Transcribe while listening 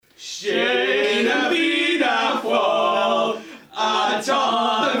Scena vida fall, a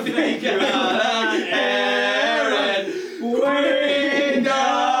ton figan Aaron, wind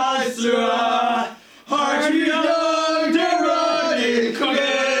us through a heart we long to run in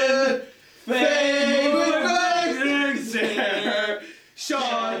quick, fame with legs there,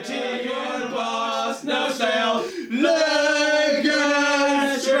 shorty your boss, no sail, leg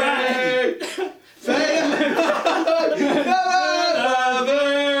and straight, fame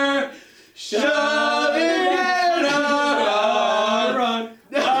lover, shoving in a run.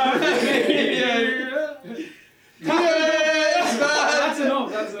 That's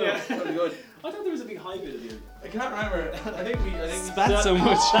enough. That's pretty good. I thought there was a big high bit at the end. I can't remember. I think we Spat so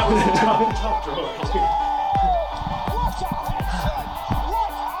much. That was the top drawer.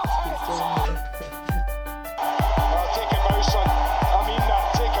 Take a bow, son. I mean that.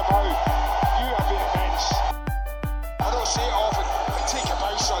 Take a bow. You have been immense. I don't say it often, but take a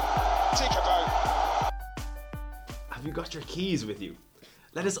bow, son. Take a bow. Have you got your keys with you?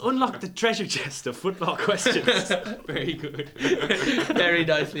 Let us unlock the treasure chest of football questions. Very good. Very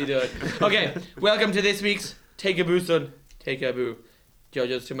nicely done. Okay, welcome to this week's Take a Boo, son. Take a Boo.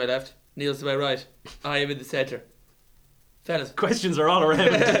 Jojo's to my left, Neil's to my right. I am in the centre. Fellas, Questions are all around.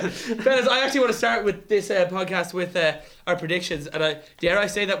 Fellas, I actually want to start with this podcast with our predictions, and I dare I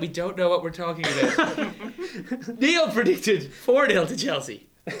say that we don't know what we're talking about. Neil predicted 4-0 to Chelsea.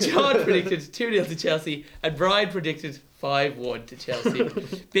 John predicted 2-0 to Chelsea, and Brian predicted 5-1 to Chelsea.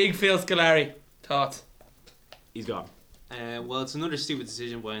 Big Phil Scolari, thoughts? He's gone. Well, it's another stupid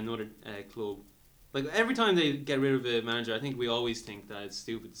decision by another club. Like every time they get rid of a manager, I think we always think that it's a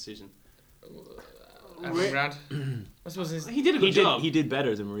stupid decision. Grant? I suppose it's, He did a good job. He did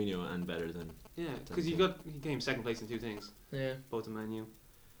better than Mourinho and better than. Yeah, because he came second place in 2 things, yeah. both in Man U.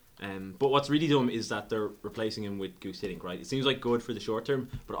 But what's really dumb is that they're replacing him with Goose Hiddink, right? It seems like good for the short term,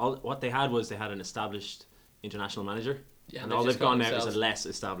 but what they had was they had an established international manager, Yeah, and they've all just they've gone got now is a themselves. less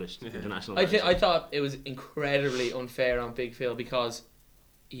established international I manager. thought it was incredibly unfair on Big Phil because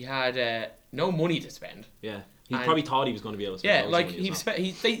he had no money to spend. Yeah, he And- probably thought he was going to be able to spend Yeah, loads of like money he as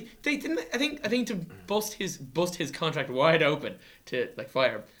spent. They didn't. I think to bust his contract wide open to like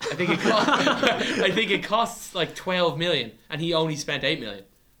fire him. I think it costs like 12 million, and he only spent 8 million.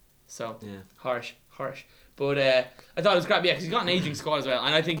 So Yeah. harsh. But I thought it was great, yeah, because he's got an aging squad as well,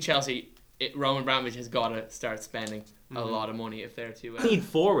 and I think Chelsea, Roman Abramovich has got to start spending a lot of money if they're to. They need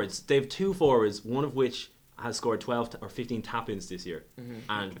forwards. They have 2 forwards, one of which has scored 12 or 15 tap-ins this year,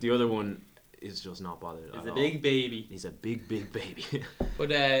 and the other one is just not bothered. He's at a all. big baby. He's a big baby. But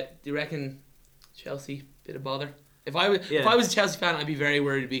do you reckon Chelsea bit of bother? If I was a Chelsea fan, I'd be very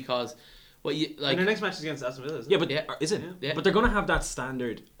worried because what you like. And their next match is against Aston Villa, isn't Yeah, it? but Yeah. is it? Yeah. But they're going to have that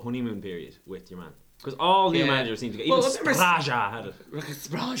standard honeymoon period with your man. Because all new Yeah. managers seem to get... Well, Even remember- Spraja had it. But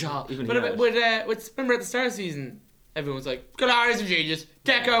Even he had remember at the start of the season, everyone was like, Scolari's a genius,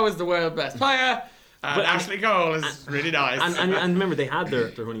 Deco is the world's best player, but Ashley Cole is really nice. And remember, they had their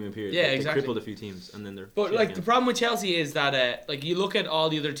honeymoon period. Yeah, They exactly. crippled a few teams, and then they're... But shit like again. the problem with Chelsea is that like you look at all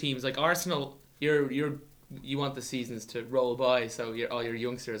the other teams, like Arsenal, you want the seasons to roll by, so all your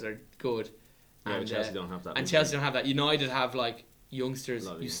youngsters are good. Yeah, and but Chelsea don't have that. And Chelsea don't have that. United have like youngsters A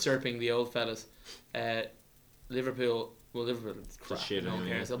lot of usurping the old fellas. Liverpool is crap. shit No one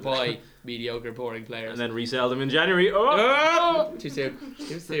anyway, cares. yeah. They'll buy mediocre, boring players. And then resell them in January. Oh! Too soon.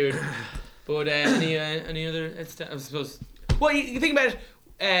 But any other? I suppose. Well, you think about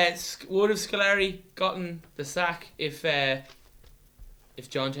it. Would have Scolari gotten the sack if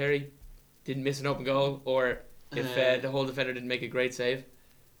John Terry didn't miss an open goal, or if the whole defender didn't make a great save?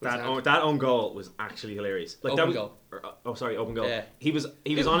 That own goal was actually hilarious. Like Open that was, goal. Open goal. Yeah. He was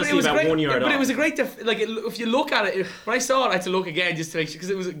But honestly it was about great, 1 yard But off. it was a great if you look at it, when I saw it, I had to look again just to make sure, because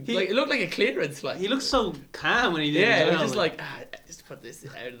it was it looked like a clearance. Like He looked so calm when he did it. yeah, as it was well, just like just put this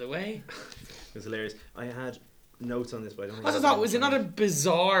out of the way. It was hilarious. I had notes on this, but I don't think I thought, was it not a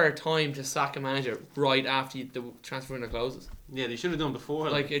bizarre time to sack a manager right after the transfer window closes? Yeah, they should have done before.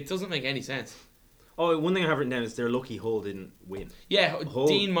 Like, it doesn't make any sense. Oh, one thing I have written down is they're lucky Hull didn't win. Yeah, Hull-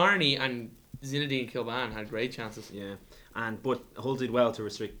 Dean Marney and Zinedine Kilban had great chances. Yeah, but Hull did well to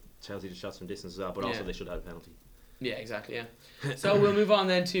restrict Chelsea to shots from distance as well, but also Yeah. they should have had a penalty. Yeah, exactly, yeah. So we'll move on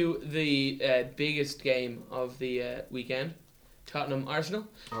then to the biggest game of the weekend. Tottenham-Arsenal.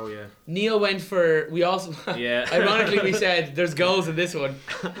 Oh yeah. Neil went for... We also... Yeah. Ironically, we said there's goals in this one.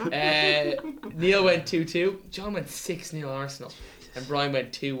 Neil went 2-2. John went 6-0 Arsenal. And Brian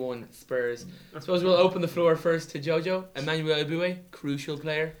went 2-1 Spurs. I suppose we'll open the floor first to Jojo. Emmanuel Eboué, crucial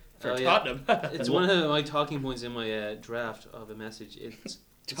player for Oh, yeah. Tottenham. It's one of my talking points in my draft of a message. It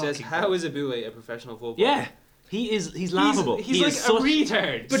says, "How is Eboué a professional footballer?" Yeah. He's laughable. He's He like is a such,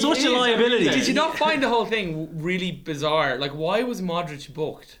 retard. But He such is a liability. retard. Did you not find the whole thing really bizarre? Like, why was Modric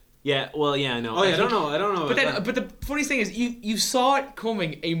booked? Yeah, well, yeah, I know. Oh yeah, I think- don't know. But then, but the funniest thing is, you saw it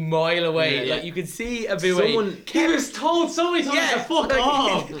coming a mile away. Yeah. Like you could see Abue. Someone- He was told so many times to fuck like,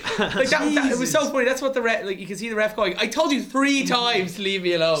 off. like that, it was so funny. That's what the ref, like you can see the ref going. I told you 3 times to leave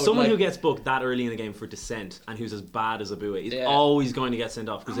me alone. Someone like, who gets booked that early in the game for dissent and who's as bad as Abue is Yeah. always going to get sent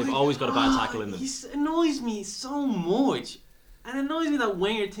off because they've always got a bad tackle in them. He annoys me so much. And it annoys me that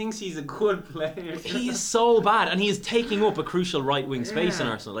Wenger thinks he's a good player. He is so bad, and he is taking up a crucial right wing space in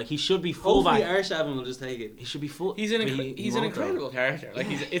Yeah. Arsenal. Like he should be Hopefully fullback. Arshavin will just take it. He should be full. he's an but he he's an won't, though. incredible character. Like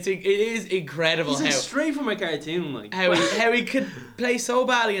it is incredible He's like how. straight from a cartoon, like. How he could play so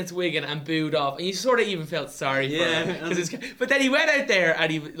bad against Wigan and booed off, and you sort of even felt sorry Yeah. for him. But then he went out there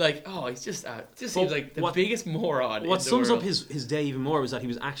and he like, oh, he's just seems like the what- biggest moron. What in the sums world. up his day even more was that he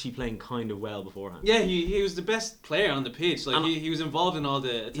was actually playing kind of well beforehand. Yeah, he was the best player on the pitch. Like And- he was involved in all the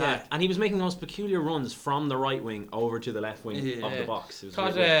Yeah, attack. and he was making the most peculiar runs from the right wing over to the left wing Yeah. of the box. It was Thought,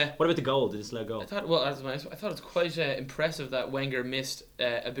 really weird. What about the goal? Did it slow goal? I thought it's quite impressive that Wenger missed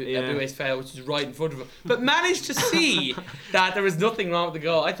Abue's foul, which is right in front of him, but managed to see that there was nothing wrong with the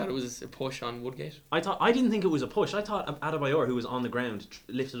goal. I thought it was a push on Woodgate. I didn't think it was a push. I thought Adebayor, who was on the ground,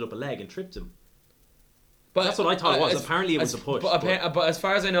 lifted up a leg and tripped him. But That's what I thought it was. Apparently it was a push, But, but- but as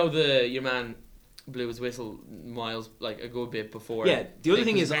far as I know, your man blew his whistle miles like a good bit before. Yeah, the other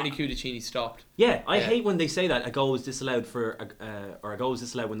thing is- Bernie Cudicini stopped. Yeah, I Yeah. hate when they say that a goal was disallowed or a goal was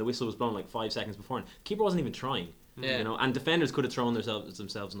disallowed when the whistle was blown like 5 seconds before. Keeper wasn't even trying. Yeah. You know, and defenders could have thrown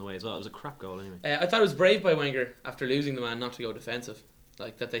themselves in the way as well. It was a crap goal anyway. I thought it was brave by Wenger after losing the man not to go defensive,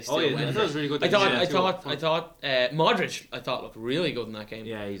 like that they still Oh yeah, went I for thought it was really good. I that he thought did that too. Modric looked really good in that game.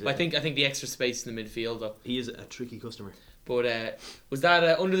 Yeah, But I think the extra space in the midfield though. he is a tricky customer. But was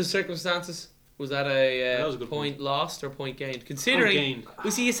that under the circumstances? Was that a That was a good point lost or point gained? Considering, gained.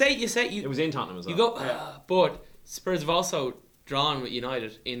 we see you It was in Tottenham as well. you go, but Spurs have also drawn with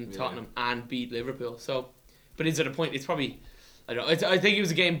United in Tottenham and beat Liverpool. So, but is it a point? It's probably. I don't know. I think it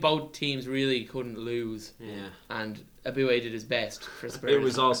was a game both teams really couldn't lose, Yeah. and Abue did his best for Spurs. It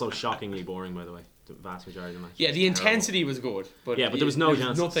was also shockingly boring, by the way. The vast majority of the match. Yeah, the intensity was good, but Yeah, but there was no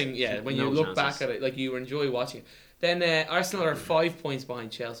chances. Nothing. Yeah, when you No look chances. back at it, like you enjoy watching it. Then Arsenal are 5 points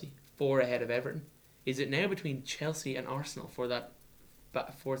behind Chelsea, 4 ahead of Everton. Is it now between Chelsea and Arsenal for that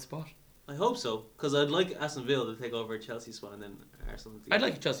fourth spot? I hope so, because I'd like Aston Villa to take over Chelsea's spot and then Arsenal. I'd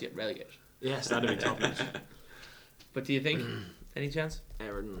like Chelsea at relegated, Yes, that'd be top notch. but do you think any chance?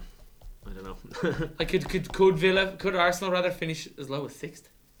 Everton. I don't know. Like could Arsenal rather finish as low as 6th?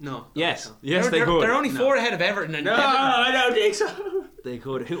 No. Yes, yes, they they're, could. They're only No. 4 ahead of Everton, and No, Everton, I don't think so. They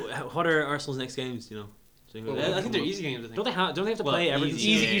could. What are Arsenal's next games? Do you know? Do you think Well, I think they're easy games. I think. Don't they have to Well, play Everton?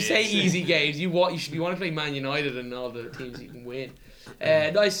 easy. You say Yes. easy games. You want to play Man United and all the teams you can win.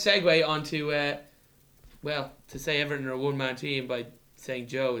 Nice segue onto to say Everton are a one-man team by saying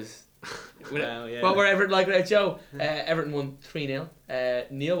Joe is. Well, yeah. What were Everton like without Joe? Everton won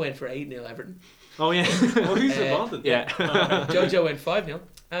 3-0. Neil went for 8-0 Everton. Oh yeah. Oh, who's Uh, involved? Yeah. Jojo went 5-0,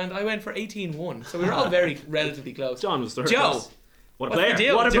 and I went for 18-1. So we were all very relatively close. John was third. Joe. place. What a What's player! the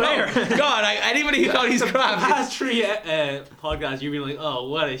deal? What a Joe? player! God, anybody who thought he's The crap. past 3 podcasts, you've been like, oh,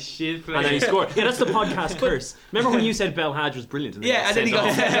 what a shit player. And then he scored. Yeah, that's the podcast curse. Remember when you said Bell Hadj was brilliant? And Yeah, and then he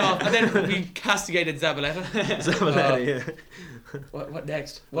got sent sent off, and then we castigated Zabaleta. Zabaleta, yeah. What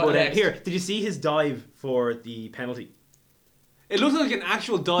next? But, here, did you see his dive for the penalty? It looked like an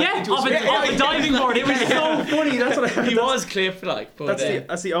actual dive Yeah, into off a a diving board. It was so funny. That's what I. He was clipped, like. But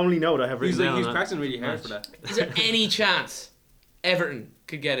That's the only note I have He was written like, he was down on practicing really hard match. for that. is there any chance Everton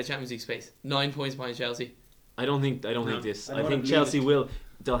could get a Champions League space? 9 points behind Chelsea. I don't think No. this. I I don't think wanna Chelsea believe will.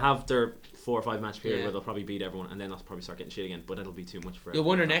 They'll have their 4 or 5 match period Yeah. where they'll probably beat everyone, and then they'll probably start getting shit again. But it'll be too much for. You'll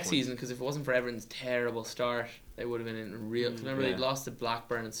wonder at that next point. season, because if it wasn't for Everton's terrible start, they would have been in real. Remember yeah. they lost to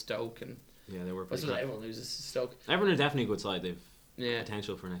Blackburn and Stoke, and Yeah, they were. that's Pretty what good. everyone loses to Stoke. Everton are definitely a good side. They've Yeah,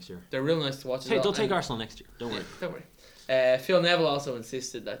 potential for next year. they're real nice to watch. as Hey, well, they'll take and- Arsenal next year. Don't worry. Don't worry. Phil Neville also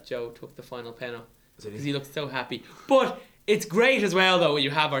insisted that Joe took the final penalty because he looked so happy. But it's great as well, though, when you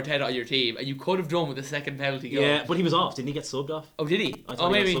have Arteta on your team, and you could have done with the second penalty goal. Yeah, but he was off. Didn't he get subbed off? Oh, did he? I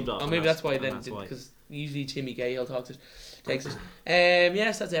thought Oh, he got maybe. subbed off, Oh, and maybe that's why and then, that's why. because usually Jimmy Cahill takes it.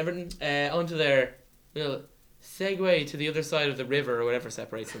 Yes, that's Everton. Onto their segue to the other side of the river or whatever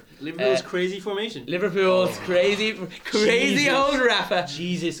separates them. Liverpool's crazy formation. Liverpool's crazy Jesus. old Rafa.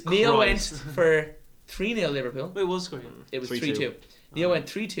 Jesus Neil went Christ. for 3-0 Liverpool. Wait, what was scoring? It was 3-2. 3-2. Neil went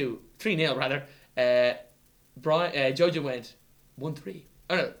 3-0 rather. Jojo went 1-3.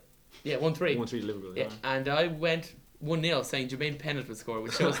 Oh no, yeah, 1-3. 1-3 to Liverpool. Yeah, and I went 1-0 saying Jermaine Pennant would score,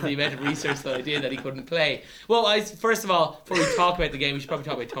 which shows the amount of research that I did that he couldn't play. Well, first of all, before we talk about the game, we should probably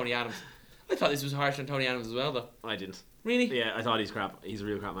talk about Tony Adams. I thought this was harsh on Tony Adams as well, though. I didn't. Really? Yeah, I thought he's crap. He's a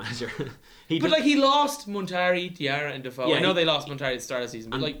real crap manager. But he lost Montari, Diarra, and Defoe. Yeah, I know they lost Montari at the start of the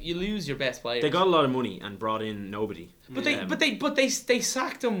season, but and you lose your best players. They got a lot of money and brought in nobody. But they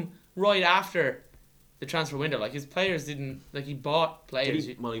sacked him right after the transfer window. Like his players didn't he bought players.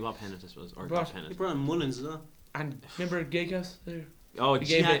 He bought Pennant, I suppose, or Brought- got Pennant. He brought in Mullins as well. And remember Gatehouse? Oh, He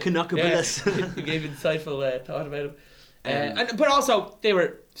gave it- Giannakopoulou. He gave insightful thought about him. But also they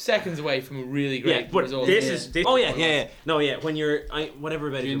were seconds away from a really great Yeah, but result. this is. Oh yeah. No, yeah. When you're, whatever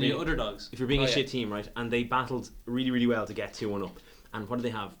about it, You're in the being- underdogs. if you're being Oh, a yeah. shit team, right, and they battled really, really well to get 2-1 up, and what do they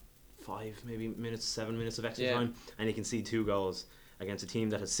have? 7 minutes of extra Yeah. time, and you can see 2 goals against a team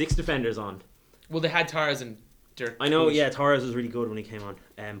that has 6 defenders on. Well, they had Tars and Dirk. I know, Kuyt. yeah, Torres was really good when he came on,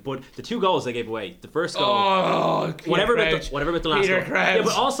 but the 2 goals they gave away, the first goal, Oh, whatever about Crouch. the last Peter goal, Crouch. yeah,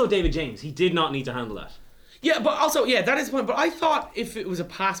 but also David James, he did not need to handle that. Yeah, but also, that is the point. But I thought if it was a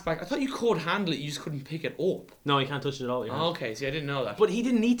pass back, I thought you could handle it, you just couldn't pick it up. No, he can't touch it at all. Oh, okay, see, I didn't know that. But he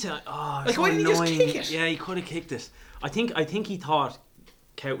didn't need to. Oh, Like, so why didn't he just annoying. kick it? Yeah, he could have kicked it. I think he thought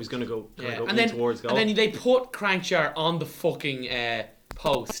Cout was going to go, Yeah, in towards goal. and then they put Crankshire on the fucking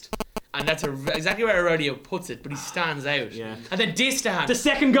post, and that's exactly where Rodeo puts it, but he stands out. Yeah. And then Distan. the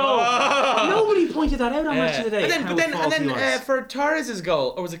second goal. Oh! Nobody pointed that out on Match of the Day. And how then false he was. for Torres'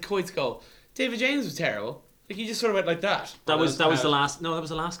 goal, or was it Coyte's goal? David James was terrible. Like he just sort of went like that. that was the Cout. last. No, that was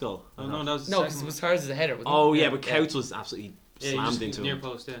the last goal. Oh no, that was the No, because second it was Torres' header. Wasn't Oh it? yeah, but Coutts was absolutely Yeah, slammed just into near him.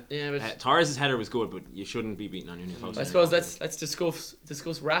 post. Yeah. Yeah, but Torres' header was good, but you shouldn't be beating on your near post. I suppose let's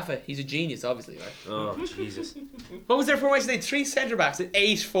discuss Rafa. He's a genius, obviously, right? Oh Jesus! What was their formation? They had 3 centre backs and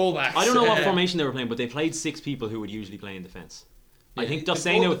 8 full backs. I don't know what formation they were playing, but they played 6 people who would usually play in defence. I think The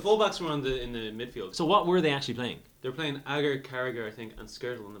Doseno. fullbacks were in the midfield. So what were they actually playing? They were playing Agar, Carragher, I think, and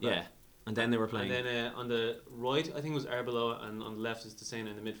Skirtle on the back. Yeah, and then they were playing. And then on the right, I think it was Arbeloa, and on the left is Dosena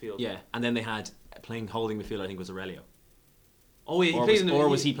in the midfield. Yeah, and then they had playing holding midfield. I think was Aurelio. Oh yeah, he Or played was, in the. or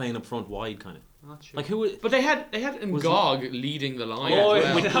was he playing up front wide kind of? Not sure. Like who? Was, But they had Ngog leading the line. Oh, as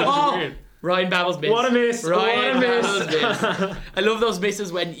yeah, well. that was weird. Ryan Babel's miss. What a miss! Ryan What a Babel's miss! miss. I love those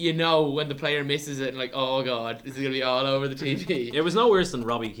misses when when the player misses it and like, oh god, this is gonna be all over the TV. It was no worse than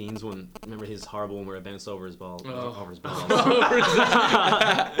Robbie Keane's one. Remember his horrible one where it bounced over his ball, Oh. over his ball, or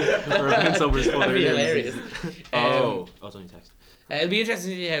it bounced over his foot. That'd be hilarious. Oh, it's only text. It'll be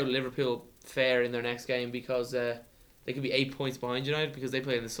interesting to see how Liverpool fare in their next game because they could be 8 points behind United because they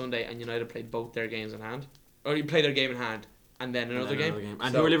play on the Sunday and United played both their games in hand, or you play their game in hand and then another game.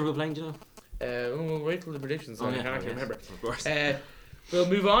 And So, who are Liverpool playing? Do you know? we'll wait till the predictions. So I can't actually remember. Of course. We'll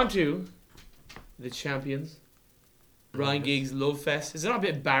move on to the champions. Ryan Giggs Love Fest. Is it not a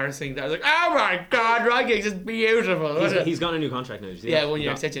bit embarrassing that I was like, oh my god, Ryan Giggs is beautiful. He's got a new contract now. Did you see Yeah, that? 1 He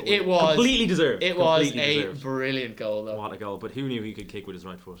year got- extension. It was completely deserved. It was Completely a deserved. brilliant goal though. What a goal! But who knew he could kick with his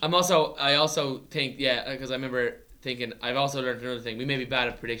right foot? I also think because I remember thinking I've also learned another thing. We may be bad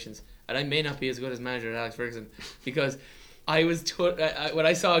at predictions, and I may not be as good as manager Alex Ferguson because I was when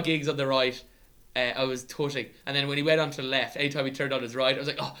I saw Giggs on the right. I was tutting, and then when he went on to the left, anytime he turned on his right, I was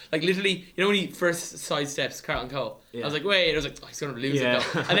like, oh, like literally, when he first sidesteps Carlton Cole, Yeah. I was like, wait, I was like, oh, he's gonna lose Yeah. it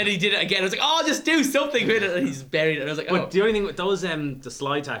though. And then he did it again. I was like, oh, just do something with it, and he's buried it. And I was like, But oh, the only thing with those the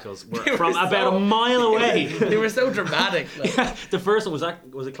slide tackles were They were from about so- a mile away. they were so dramatic. Like. The first one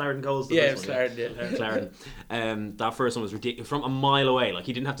was it Clarendon Coles? The Yeah, it first was one, Clarendon. Yeah. Clarendon. That first one was ridiculous. From a mile away, like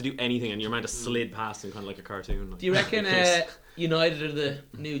he didn't have to do anything, and your man just slid past him, kind of like a cartoon. Like, Do you reckon ridiculous. United are the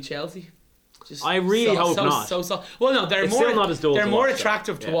new Chelsea? Just I really hope not. Well, no, they're It's more. still not as dull They're to more watch, though.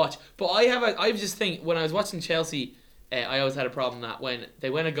 attractive to Yeah. watch. But I just think when I was watching Chelsea, I always had a problem that when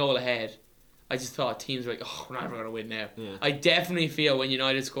they went a goal ahead, I just thought teams were like, oh, we're never going to win now. Yeah. I definitely feel when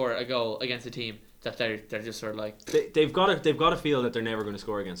United score a goal against a team that they're just sort of like, They've got to feel that they're never going to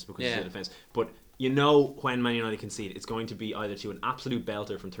score against because Yeah. of the defense. But when Man United concede, it's going to be either to an absolute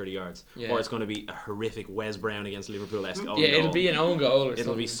belter from 30 yards, Yeah. or it's going to be a horrific Wes Brown against Liverpool-esque. yeah, it'll be an own goal or It'll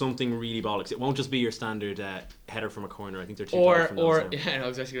something. be something really bollocks. It won't just be your standard header from a corner. I think they're too Or tall from those now. yeah, I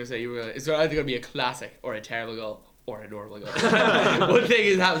was actually going to say it's either going to be a classic or a terrible goal. Or a normal goal. One thing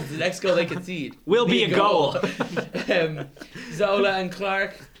is happens: the next goal they concede Will be a goal. Zola and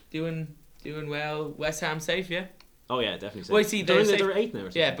Clark doing well. West Ham safe, yeah. Oh yeah, definitely. So. Well, see, they're they're they're 8th now.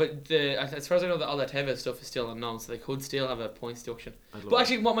 Or something. Yeah, but as far as I know, the Alateva stuff is still unknown, so they could still have a points deduction. I'd love But it.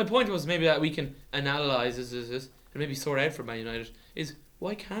 actually, what my point was maybe that we can analyse this and maybe sort out for Man United is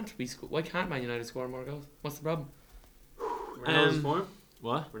why can't Man United score more goals? What's the problem? Ronaldo's form.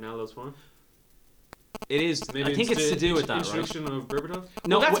 What? Ronaldo's form. It is. Maybe I think it's to do with that, right? introduction of Berbatov.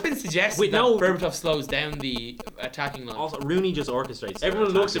 No, that's wait- been suggested wait, that no. Berbatov slows down the attacking line. Also, Rooney just orchestrates. their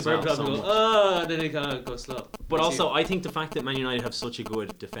Everyone looks at attack as Berbatov well and so goes, much. "Oh," then they kind of go slow. But I see. also, I think the fact that Man United have such a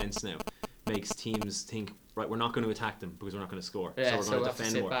good defence now makes teams think, right, we're not going to attack them because we're not going to score, Yeah, so we're so going we to have to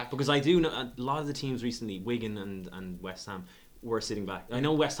defend sit more. back. Because I do know a lot of the teams recently, Wigan and West Ham, were sitting back. I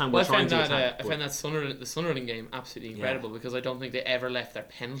know West Ham were Well, trying to I attack. found that the Sunderland game absolutely incredible because I don't think they ever left their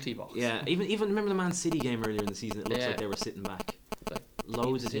penalty box. Yeah, even remember the Man City game earlier in the season. It looks Yeah. like they were sitting back. Like,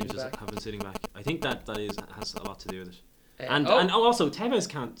 Loads of sitting teams just back. have been sitting back. I think that has a lot to do with it. Uh, And oh. and also Tevez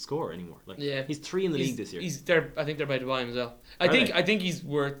can't score anymore. Like Yeah. he's 3 in the league this year. I think they're about to buy him as well. Are they? I think he's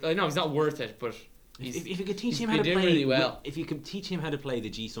worth. I know he's not worth it, but If you could teach he's him how to been play, doing really well. if you could teach him how to play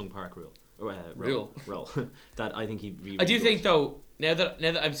the Ji-sung Park rule, Rule. that I think he'd be. I do really think good. though now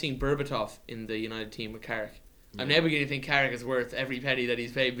that I'm seeing Berbatov in the United team with Carrick, I'm now beginning to think Carrick is worth every penny that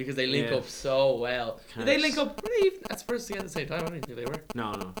he's paid because they link Yeah. up so well. Did they Carrick's- link up? Were they even at Spurs together at the same time? I don't even think they were.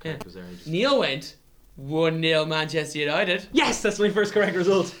 No, Yeah. Carrick was there. Just... Neil went 1-0 Manchester United. Yes, that's my first correct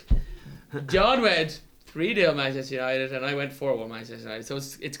result. John went 3-0 Manchester United, and I went 4-1 Manchester United. So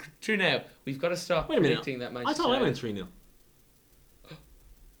it's true now. We've got to stop Wait a minute. predicting that I Manchester thought I United. went 3-0.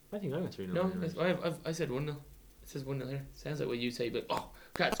 I think I went 3-0. No, I said 1-0. It says 1-0 here. Sounds like what you say, but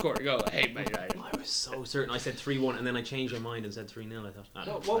can't score a goal. I hate Man United. I was so certain. I said 3-1, and then I changed my mind and said 3-0. I thought. I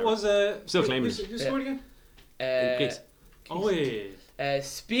don't know, What whatever. was Still claiming Who it. scored again? Greece. Oh wait.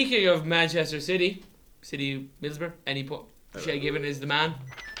 Speaking of Manchester City, Middlesbrough, any point? Shea Given is the man.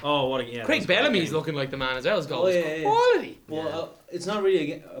 Oh, what a yeah. Craig that was a great Bellamy's game. looking like the man as well. His goal Oh, is yeah, yeah. quality. Well, Yeah. it's not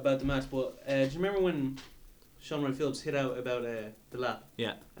really about the match, but do you remember when Sean Roy Phillips hit out about the lap?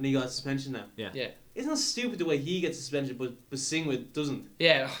 Yeah. And he got suspension now. Yeah. Yeah. Isn't it stupid the way he gets suspension, but Singwood doesn't?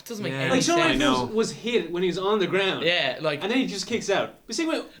 Yeah, it doesn't make Yeah. any Like Sean Roy I sense. know. Phillips was hit when he was on the ground. Yeah, like, And then he just kicks out.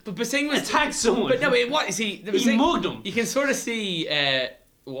 Basingwood but Basing was attacked someone. But no, wait, what is he? he Basing, mugged him. you can sort of see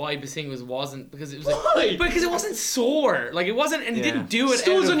why Basing wasn't because it was like, Why? because it wasn't sore, like it wasn't, and he Yeah. didn't do it.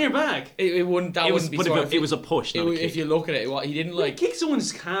 Stools out of- on your back. It wouldn't. That It was, wouldn't be but sore. it was a push, not a kick. If you look at it, he didn't Like like kick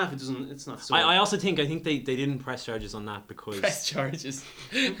someone's calf, it doesn't. It's not sore. I also think they didn't press charges on that because press charges.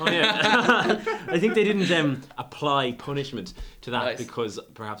 oh yeah I think they didn't apply punishment to that Nice. because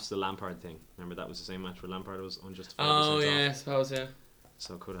perhaps the Lampard thing. Remember that was the same match where Lampard was unjustified. Oh yeah, I suppose yeah.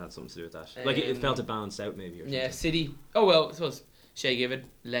 So it could have had something to do with that. Like it felt it balanced out maybe. Or Yeah, something. City. Oh well, I suppose Shea Given,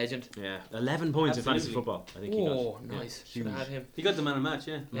 legend. Yeah, 11 points in fantasy Absolutely. football. I think he got. Oh, Yeah, nice. Should huge. have had him. He got the man of the match,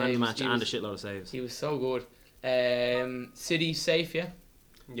 yeah. Man Yeah, of he the was- match he and a was- shitload of saves. He was so good. City safe, yeah.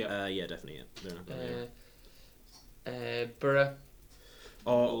 Yeah. Yeah, definitely. Yeah, they're not gonna Borough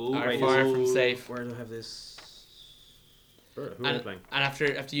oh, are right, far is- from safe. Where do I have this? Who are they And, playing? and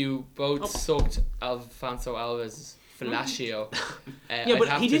after you both sucked Alfonso Alves' fellatio, Yeah, I'd but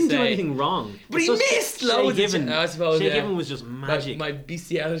have he to didn't do say- anything wrong. But he It's just missed Shea loads. Given. I suppose. Shea yeah. Given was just magic. My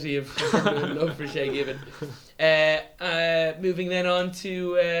bestiality of love for Shea Given. Moving then on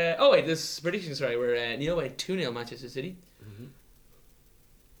to oh wait, this prediction sorry, where Neil went 2-0 Manchester City. Mhm.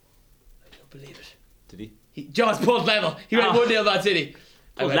 I don't believe it. Did he? Jaws pulled level. He went 1-0 Man City.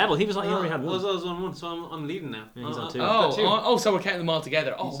 I Oh, went, level. He was like he already had I one. was 1-1, so I'm leading now. Yeah, he's on two. I've got two. Oh, so we're counting them all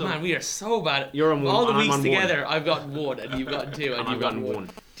together. Oh So- man, we are so bad. You're on one. All the and I'm weeks on one. together, I've got one, and you've got two, and And you've I've got gotten one. one.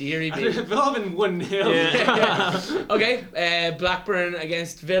 Deary me. We've all been 1-0. Yeah. Okay, Blackburn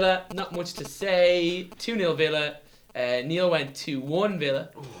against Villa. Not much to say. 2-0 Villa. Neil went 2-1 Villa.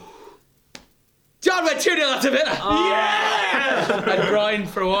 John went 2-0 to Villa. Yeah! And Brian,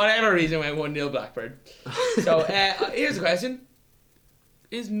 for whatever reason, went 1-0 Blackburn. So here's a question: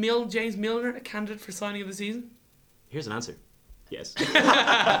 is James Milner a candidate for signing of the season? Here's an answer. Yes.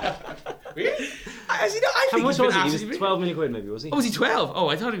 Really? I How think much he's been was he? He absolutely was 12 million quid, maybe, was he? Oh, was he 12? Oh,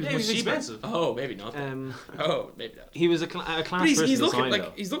 I thought he was Yeah, he much was cheaper. expensive. Oh, maybe not. Oh, maybe not. He was a class But he's person to looking sign, like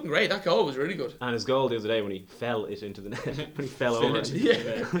though. he's looking great. That goal was really good. And his goal the other day when he fell it into the net, when he fell over it. Yeah.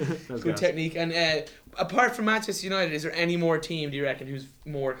 That was Good gas. technique. And apart from Manchester United, is there any more team, do you reckon, who's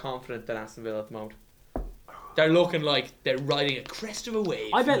more confident than Aston Villa at the moment? They're looking like they're riding a crest of a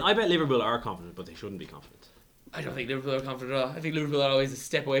wave. I bet Liverpool are confident, but they shouldn't be confident. I don't think Liverpool are confident at all. I think Liverpool are always a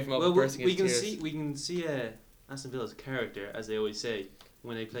step away from Well, bursting we into can tears. see Aston Villa's character, as they always say,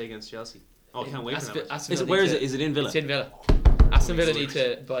 when they play against Chelsea. Oh, I can't wait for that. match. Aston Is it, Villa where need is to- it? Is it in Villa? It's in Villa. Aston Villa need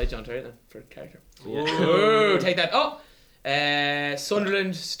to buy John Terry then for character. Yeah. Oh, take that. Oh,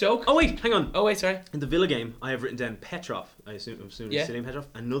 Sunderland, Stoke. Oh wait, hang on. Oh wait, sorry. In the Villa game, I have written down Petrov. I assume Yeah. it's the name Petrov.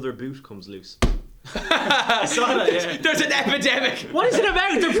 Another boot comes loose. I saw that, yeah. There's an epidemic. What is it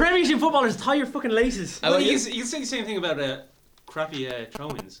about? The Premiership footballers tie your fucking laces. I Well, want you you- can say the same thing about crappy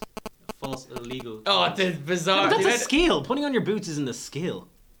throw-ins. False, illegal. Oh, throw-ins. the bizarre. But the that's a amount- skill. Putting on your boots isn't a skill.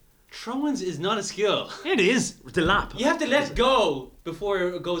 Throw-ins is not a skill. It is the lap. You have to let go before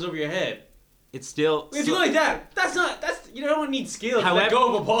it goes over your head. It's still. If you go like that, you don't need skill to let go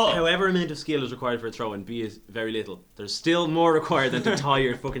of a ball. However amount of skill is required for a throw, and B is very little. There's still more required than to tie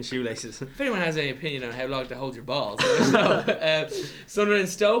your fucking shoelaces. If anyone has any opinion on how long to hold your balls, Sunderland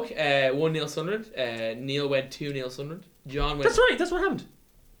Stoke, 1-0 Sunderland. Neil went 2-0 Sunderland. John went. That's right. That's what happened.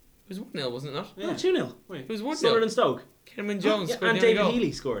 It was 1-0, wasn't it not? Yeah. No, 2-0. Wait. It was 1-0. Sunderland Stoke. Cameron Jones Yeah, scored and the only David goal.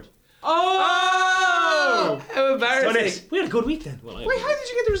 Healy scored. Oh! How Done embarrassing! it. We had a good week then. Well, Wait, how did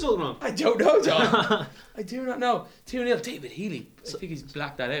you get the result wrong? I don't know, John. I do not know. 2-0 David Healy. I think he's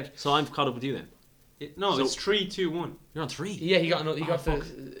blacked that out. So I'm caught up with you then. No, So- it's 3-2-1. You're on 3. Yeah, he got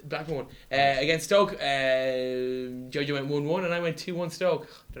the black one. Against Stoke, Jojo went 1-1 and I went 2-1 Stoke.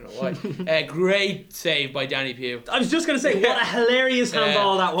 Don't know why. Great save by Danny Pugh. I was just gonna say what a hilarious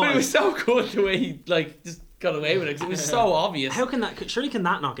handball that was. But it was so good the way he just got away with it because it was so obvious. How can that? Surely can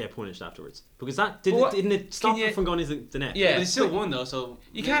that not get punished afterwards? Because that But didn't it stop can you- it from going into the net? Yeah, But it's still won though, so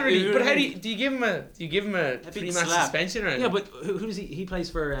you can't really. But how do you give him a big 3-match slap. suspension or anything? Yeah, but who does he? He plays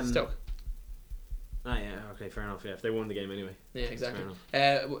for Stoke. Ah, yeah. Okay, fair enough. Yeah, if they won the game anyway. Yeah, exactly.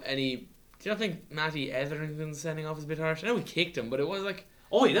 Fair Do you not think Matty Etherington's sending off is a bit harsh? I know we kicked him, but it was like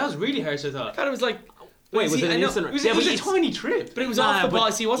Oh, yeah, that was really harsh, I I thought. thought it was like. Wait, was see, it I an know- instant? It was, Yeah, it was but a it's- tiny trip. But it was Nah, off the but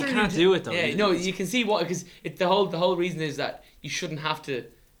ball. See, he wasn't you really can't do it, though. Yeah, no, you can see what because the whole reason is that you shouldn't have to.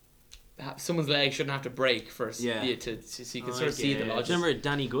 Someone's leg shouldn't have to break first. Yeah. So you can Oh, sort of see the yeah. logic. Remember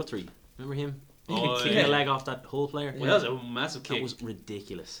Danny Guthrie? Remember him? He Oh, kicked yeah. a leg off that whole player. Well, that was a massive kick. That was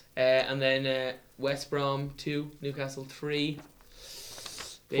ridiculous. And then West Brom 2, Newcastle 3.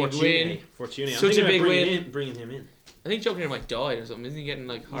 Big Fortune. win. Fortune. I'm Such a thinking about big win. Bringing him in. I think Joe Kinnear might die or something. Isn't he getting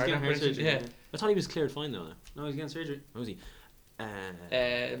like He's heart getting heart operation? surgery. Yeah. I thought he was cleared fine though. No, he's getting surgery. What was he?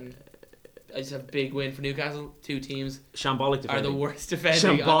 I just have a big win for Newcastle. Two teams Shambolic are defending. the worst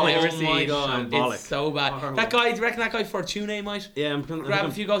defending Shambolic. I've ever Oh my seen. God. Shambolic. It's so bad. Horrible. That guy, do you reckon that guy Fortune might Yeah, I'm grab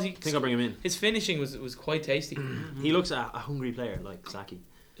a few goals? I think I'll bring him in. His finishing was quite tasty. He looks a hungry player like Saki.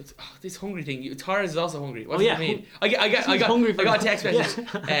 It's, this hungry thing. Torres is also hungry. What Oh, does yeah. it mean? I got He's hungry for I got a text that.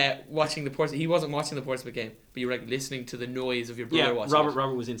 message watching the Portsmouth. He wasn't watching the Portsmouth game, but you were like listening to the noise of your brother Yeah, watching.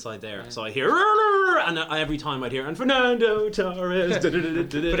 Robert was inside there, so I hear and every time I'd hear and Fernando Torres.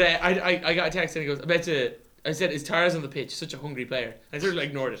 But I got a text and he goes, I said, is Torres on the pitch? Such a hungry player. And I sort of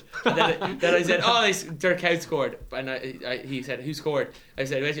ignored it. And then I said, oh, Dirk Kuyt scored. And he said, who scored? I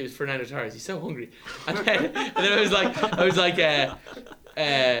said, actually, it was Fernando Torres. He's so hungry. And then I was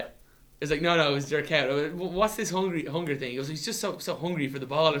like, no, it was Dirk Kuyt. I went, what's this hunger thing? He goes, he's just so hungry for the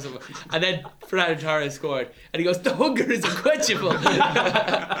ball or something. And then Fernando Torres scored. And he goes, the hunger is unquenchable. And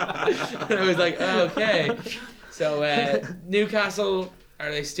I was like, oh, okay. So Newcastle,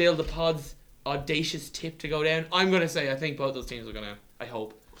 are they still the Pod's audacious tip to go down? I'm going to say I think both those teams will go down. I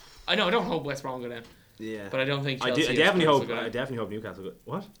hope. I don't hope West Brom will go down. Yeah, But I don't think I Chelsea or definitely Spurs hope. will go down. I definitely hope Newcastle.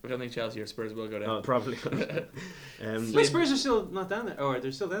 What? I don't think Chelsea or Spurs will go down. Oh, probably. But Spurs are still not down there. Or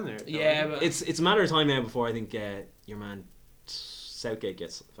they're still down there. Yeah, but it's a matter of time now before I think your man Southgate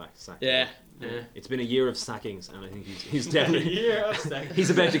gets sacked. yeah. It's been a year of sackings, and I think he's definitely Yeah. he's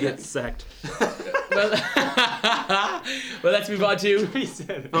about to get sacked. Well, let's move on to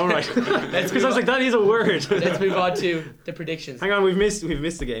All right, because I was like, that is a word. let's move on to the predictions. Hang on, we've missed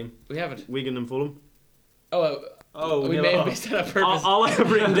the game. We haven't. Wigan and Fulham. Oh, we no. may have missed that on purpose. All I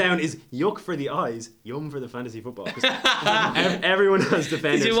have written down is yuck for the eyes, yum for the fantasy football. 'Cause everyone has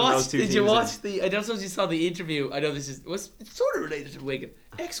defenders from those two Did teams. you watch the? I don't know if you saw the interview. I know it's sort of related to Wigan.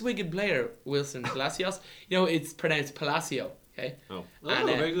 Ex-Wigan player Wilson Palacios. You know it's pronounced Palacio. Okay. Oh. And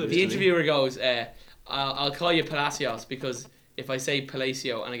very good. the interviewer goes, "I'll call you Palacios because if I say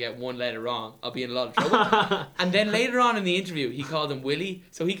Palacio and I get one letter wrong, I'll be in a lot of trouble." And then later on in the interview, he called him Willie,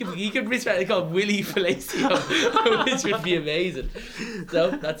 so he could misspell. He called Willie Palacio, which would be amazing.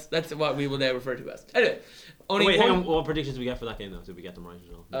 So that's what we will now refer to as. Anyway, only Wait, one. hang on. What predictions did we get for that game though? Did we get them right as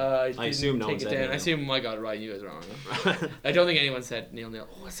well? I assume no one take it said down. nil-nil. I assume I got it right. You guys wrong. I don't think anyone said 0-0.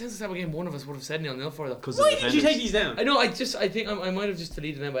 Oh, it sounds like that game one of us would have said 0-0 for though. Why did you take these down? I know. I think I might have just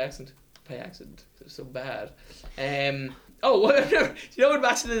deleted them by accident. By accident. They're so bad. Oh, whatever. You know what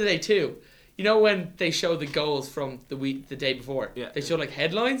match of the day too? You know when they show the goals from the day before? Yeah. They show like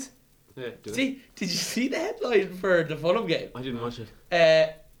headlines. Yeah. See, did you see the headline for the Fulham game? I didn't watch it.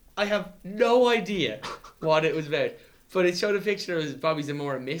 I have no idea what it was about, but it showed a picture of Bobby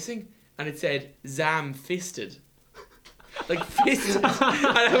Zamora missing, and it said Zam fisted. Like fisted. And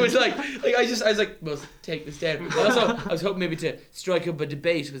I was like, must take this down. And also, I was hoping maybe to strike up a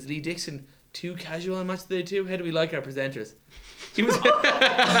debate with Lee Dixon too casual on Match of the Day 2? How do we like our presenters? He was. I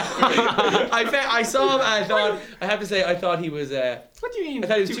saw him and I have to say, I thought he was. What do you mean? I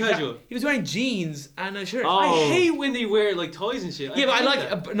thought he was too too casual? he was wearing jeans and a shirt. Oh. I hate when they wear like toys and shit. Yeah, but I hate like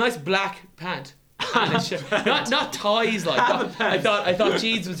that. a nice black pant. And a shirt. Not ties like that. I thought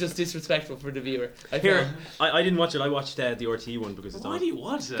jeans was just disrespectful for the viewer. Here, I didn't watch it. I watched the RT one because it's Why on. do you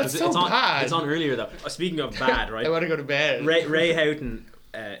watch that? That's It's, so it's on. bad. It's on earlier though. Speaking of bad, right? I want to go to bed. Ray Houghton.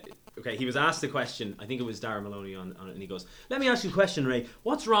 Okay, he was asked a question. I think it was Darren Maloney on it, and he goes, "Let me ask you a question, Ray.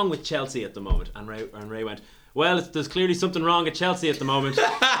 What's wrong with Chelsea at the moment?" And Ray went, "Well, there's clearly something wrong at Chelsea at the moment."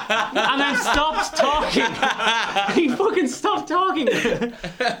 And then stopped talking. He fucking stopped talking.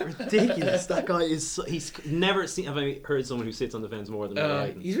 Ridiculous. That guy is. He's never seen. Have I heard someone who sits on the fence more than Ray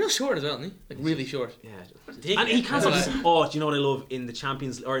Houghton? He's real short as well, isn't he? Like really short. Yeah, and he can't Yeah. stop. Oh, do you know what I love in the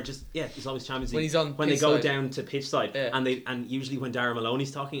Champions? Or just it's always Champions League When he's on when they pitch go side. down to pitch side, Yeah. and usually when Darren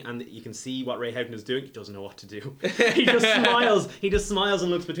Maloney's talking, and you can see what Ray Houghton is doing, he doesn't know what to do. He just smiles. He just smiles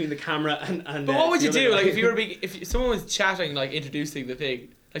and looks between the camera and. But what would the you other do? guy. Like if someone was chatting, like introducing the thing.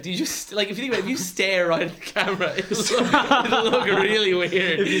 Like, do you just like if you think about it, if you stare right at the camera, it'll look really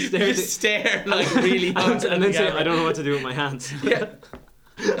weird. If you stare at just stare like really hard and then say, "I don't know what to do with my hands." Yeah.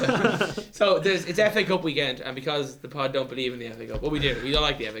 So it's FA Cup weekend, and because the pod don't believe in the FA Cup, well, we don't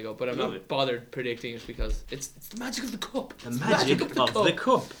like the FA Cup, but I'm Love not it. bothered predicting it because it's the magic of the cup. The It's magic of the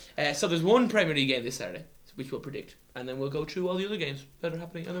cup. So there's one Premier League game this Saturday, which we'll predict, and then we'll go through all the other games that are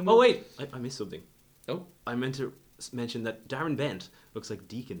happening. And then we'll... Oh wait, I missed something. Oh. I meant to mention that Darren Bent looks like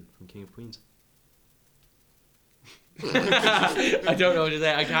Deacon from King of Queens. I don't know what to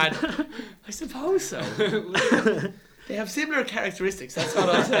say. I can't. I suppose so. They have similar characteristics. That's what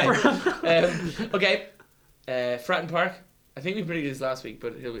I'll say. Okay, Fratton Park. I think we predicted this last week,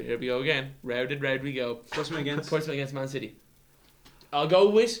 but here we go again. Round and round we go. Portsmouth against. Portsmouth against Man City. I'll go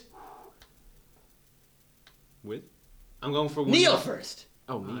with With? I'm going for one. Neil first.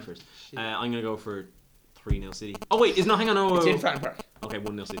 Oh, me Oh, first. shit. I'm gonna go for 3-0 City. Oh wait, it's not. Hang on. No, It's in Fratton Park. Okay,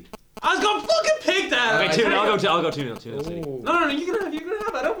 1-0 City. I was gonna fucking pick that. Okay, 2-0. I'll go 2-0. 2-0 City. Oh. No, you can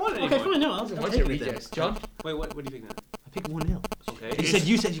have. I don't want it anymore. No, I'll What's your rejects, John? Wait, what do you think now? I picked 1-0. Okay.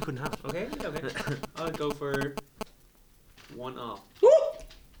 You said you couldn't have it. Okay. I'll go for 1-0.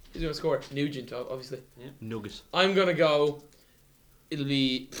 Who's gonna score? Nugent, obviously. Nugget. I'm gonna go. It'll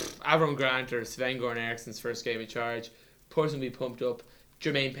be Avram Grant or Sven Goran Eriksson's first game in charge. Person will be pumped up.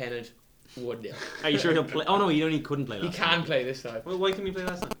 Jermaine Pennant, 1-0. Are you sure he'll play? Oh no, he couldn't play He last can play this time. Well, why couldn't he play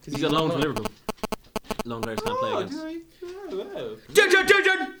last time? time. He's a loan from Liverpool. Loan players can't play against.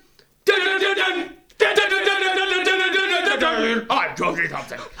 I'm Georgie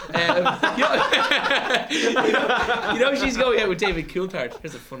Thompson. You know she's going out with David Coulthard.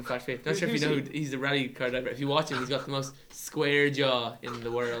 Here's a fun fact for you. Not sure if you know he's the rally car driver. If you watch him, he's got the most square jaw in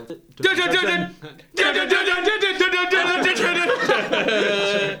the world.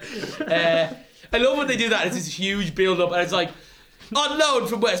 I love when they do that. It's this huge build up, and it's like on loan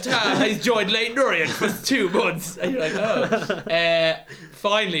from West Ham. He's joined Leighton Orient for 2 months, and you're like, oh.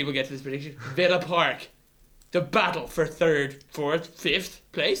 Finally, we'll get to this prediction. Villa Park, the battle for 3rd, 4th, 5th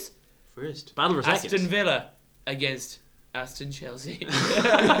place. First. Battle for Aston second. Villa against Aston Chelsea.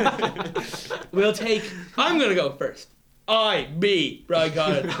 We'll take. I'm gonna go first. Me, Brian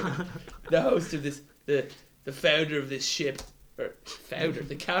Connon, the host of this, the founder of this ship, or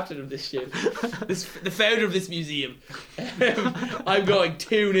the captain of this ship, the founder of this museum. I'm going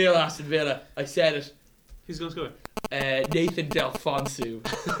 2-0 Aston Villa. I said it. Who's gonna score? Nathan Delfonsu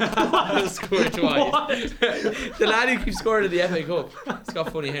will score twice. The lad who keeps scoring in the FA Cup. He's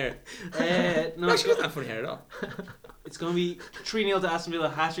got funny hair. No, No, she doesn't have funny hair at all. it's gonna be 3-0 to Aston Villa.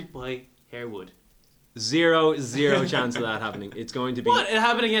 Hat-trick by Harewood. 0 chance of that happening. It's going to be. What? It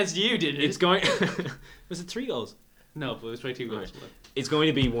happened against you, didn't it? It's going. Was it 3 goals? No, but it was 22 goals. Right. It's going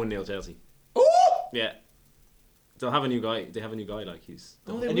to be 1-0 Chelsea. Ooh! Yeah. They'll have a new guy. They have a new guy. Like he's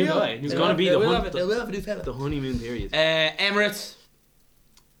Oh, they A new will. guy. He's They gonna will. be They the will hun- have it. They will have a new fella. the honeymoon period. Emirates.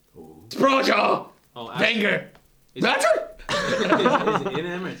 Oh. Sprajo. Oh, Wenger. Is That's is it in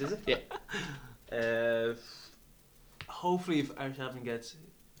Emirates, is it? Yeah. Hopefully, if Arshavin gets,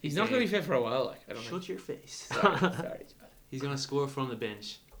 He's not going to be fit for a while. Like I don't shut your face. know. Sorry. He's gonna score from the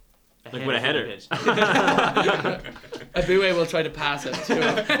bench. Like with a header. Abue will try to pass it to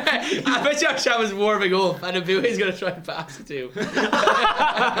him. I bet you Arshav was warming up, and Abue is going to try and pass it to him.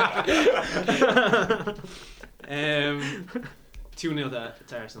 2-0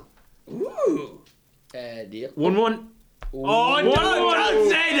 to Arsenal. Ooh. Deal. 1-1. Oh, don't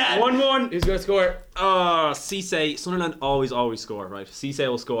say that. 1-1. Who's going to score? Cisse. Sunderland always score, right? Cisse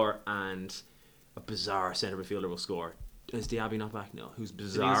will score, and a bizarre centre midfielder will score. Is Diaby not back? No. Who's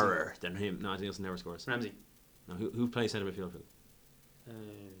bizarrer than him? No, Nielsen never scores. Ramsey. No, who plays centre midfield? Uh,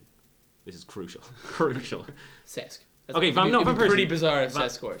 This is crucial. Crucial. Cesc. Okay, Van Persie. Pretty bizarre if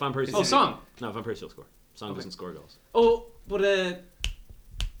Cesc scored. Van Persie. oh, Song. No, Van Persie will score. Song Okay. doesn't score goals. Oh, but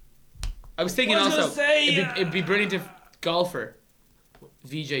I was thinking What was I also, gonna say? it'd be brilliant if golfer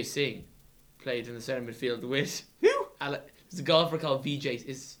Vijay Singh played in the centre midfield with who? There's a golfer called Vijay.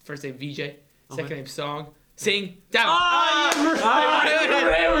 His first name Vijay, second Okay. name Song. Sing. Damn.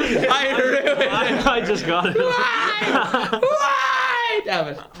 I just got it. Why? Damn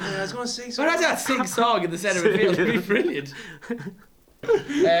it. I was gonna say Why something. not that sing song in the centre midfield? It'd be brilliant.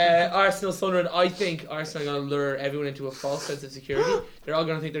 Arsenal Sunderland. I think Arsenal are going to lure everyone into a false sense of security. They're all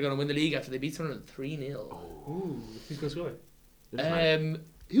going to think they're going to win the league after they beat Sunderland 3-0. Ooh, who's gonna score?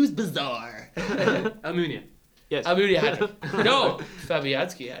 Who's bizarre? Almunia. Yes. Almunia hat-trick. No,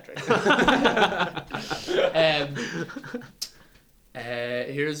 Fabianski hat-trick.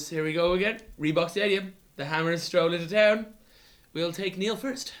 Here we go again. Reebok Stadium. The Hammers stroll into town. We'll take Neil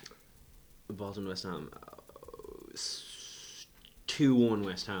first. Bolton West Ham. 2-1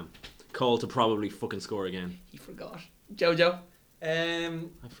 West Ham. Cole to probably fucking score again. He forgot. Jojo. I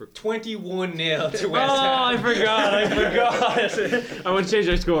forgot. 21-0 to Oh, West Ham. I forgot. I want to change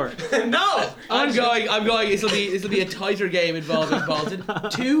my score. No! I'm going. This'll be a tighter game involving Bolton.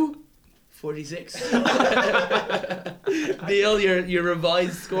 2-46. Neil, your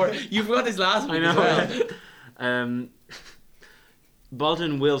revised score. You forgot this last I week know. as well.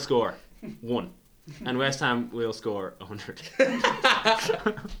 Bolton will score 1. And West Ham will score 100.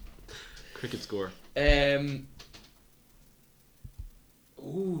 Cricket score.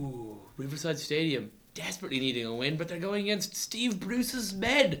 Riverside Stadium. Desperately needing a win, but they're going against Steve Bruce's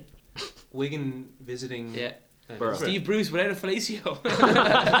men. Wigan visiting. Yeah. Borough. Steve Bruce without a Felicio.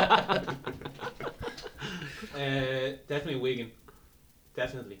 Definitely Wigan.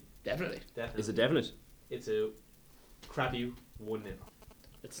 Definitely. Definitely. Is it definite? It's a crappy 1-0.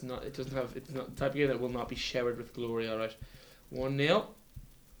 It's not the type of game that will not be showered with glory, alright. 1-0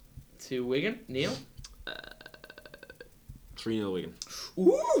 to Wigan. Neil? 3-0 Wigan.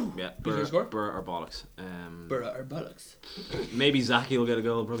 Ooh! Yeah. Who's gonna score? Burr or Bollocks. Burra or Bullocks. Maybe Zaki will get a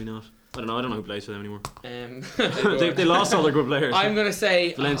goal, probably not. I don't know who plays for them anymore. They I'm lost all their good players. going to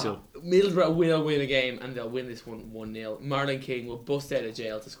say Valencia. Middlesbrough will win a game and they'll win this one 1-0. Marlon King will bust out of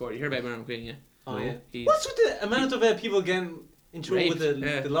jail to score. You heard about Marlon King, yeah? Oh, No. yeah. He's What's with the amount of people getting in trouble with raped, the,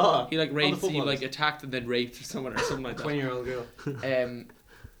 yeah. the law? He like On the raped, he footballers. like attacked and then raped someone or something like that. 20-year-old girl.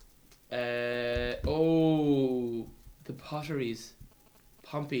 The Potteries.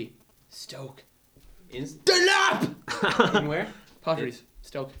 Pompey. Stoke. In where? Potteries.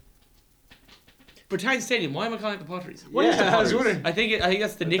 Stoke. Britannia Stadium. Why am I calling it the Potteries? What is the I was Potters? wondering. I think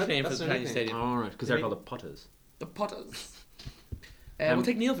that's the nickname that's for the their Britannia nickname. Stadium. Alright, because they're called the Potters. The Potters. We'll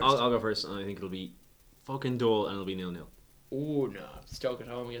take Neil 1st. I'll go first, and I think it'll be fucking dull, and it'll be 0-0. Oh no, Stoke at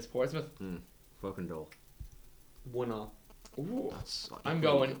home against Portsmouth. Fucking dull. 1-0. Ooh. That's I'm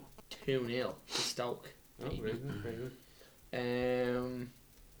going 2-0 to Stoke. Oh, very good, very good.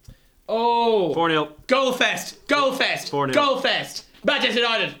 4-0. Goalfest! 4-0. Goalfest! Manchester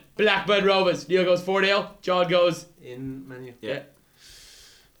United! Blackburn Rovers. Neil goes 4-0. John goes. In Manu. Yeah.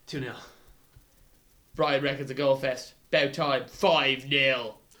 2-0. Brian reckons a goalfest. About time.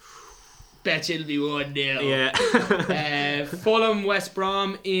 5-0. Bet you it'll be 1-0. Yeah. Fulham West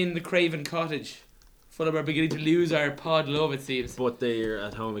Brom in the Craven Cottage. Fulham are beginning to lose our pod love, it seems. But they're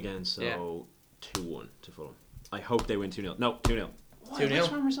at home again, so Yeah. 2-1 to Fulham. I hope they win 2-0. No, 2-0. Why? 2-0.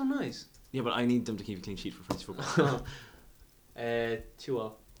 West Brom are so nice. Yeah, but I need them to keep a clean sheet for French football.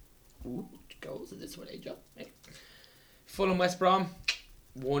 2-0. Ooh, goals in this one, eh, John? Hey. Fulham West Brom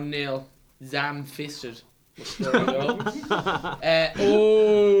 1-0. Zam fisted. There we go.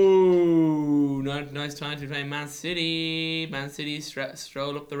 Nice time to play Man City. Man City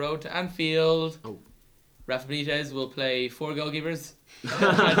stroll up the road to Anfield. Oh. Rafa Benitez will play 4 goalkeepers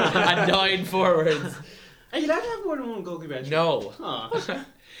and 9 forwards. Are you allowed to have more than one goalkeeper? actually? No. Oh.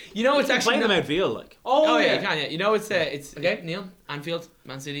 You know it's actually Play them not- outfield, like. Oh yeah, you can, yeah. You know it's okay, Neil. Anfield,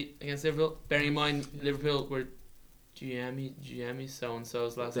 Man City against Liverpool. Bearing in mind Liverpool were Giammi so and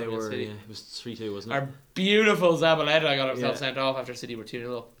so's last They time against were, City. yeah, it was 3-2, wasn't it? Our beautiful Zabaleta got himself Yeah. sent off after City were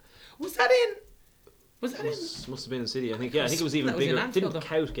 2-0 up. Was that in? Must have been in City. I think it was even That was in bigger. Anfield, Didn't though.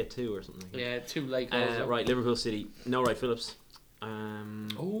 Cout get 2 or something? Yeah, 2 late goals. though. Right, Liverpool City. No, right, Phillips.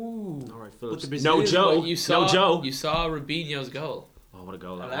 Ooh. No, right, Phillips. the No, Brazilians, Joe. You saw No, Joe. You saw Rubinho's goal. Oh, what a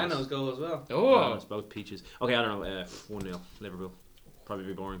goal that Alano's was. goal as well. Oh. It's both peaches. Okay, I don't know. 1-0 Liverpool. Probably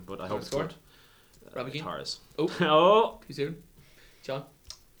be boring, but I hope it's score? good. Robbie Keane? Torres. Oh. Oh. Too soon. John.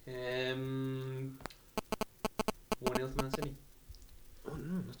 1-0 to Man City. Oh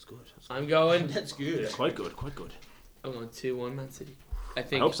no, that's good. I'm going. That's good. Quite good, quite good. I'm going 2-1 Man City. I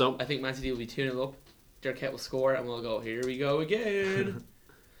think. I hope so. I think Man City will be 2-0 up. Dirk will score, and we'll go. Here we go again.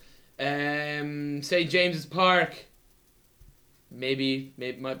 St James's Park. Maybe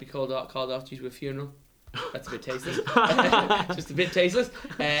might be called off due to a funeral. That's a bit tasteless. Just a bit tasteless.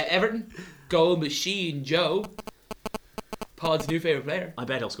 Everton, goal machine Joe. Pod's new favourite player. I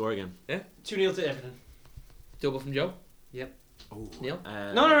bet he'll score again. 2-0 to Everton. Double from Joe. Yep. Oh, Neil?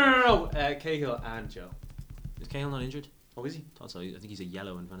 No. Cahill and Joe. Is Cahill not injured? Oh, is he? Thought so. I think he's a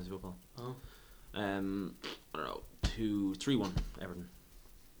yellow in fantasy football. Oh. I don't know. 3-1 Everton.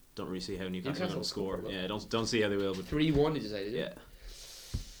 Don't really see how Newcastle Newcastle will score. score, Yeah, don't see how they will. But 3-1 did you say? Did you? yeah.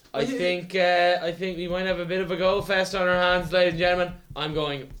 I think we might have a bit of a goal fest on our hands, ladies and gentlemen. I'm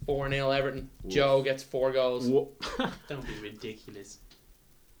going 4-0 Everton. Oof. Joe gets 4 goals. Don't be ridiculous.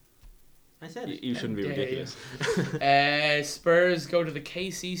 I said it. You shouldn't be Yeah, ridiculous. Spurs go to the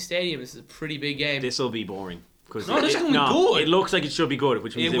KC Stadium. This is a pretty big game. This will be boring. Cause No, this is gonna be good. It looks like it should be good,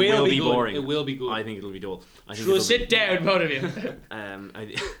 which means It it will will be be good. boring. It will be good. I think it'll be dull. I think Well, it'll sit be, down, both of you. I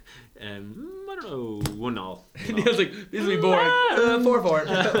don't know. 1-0. Neil's like, this will be boring. 4-4.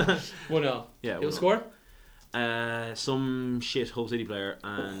 1-0. Yeah. He'll 1-0. score? Some shit Hull City player,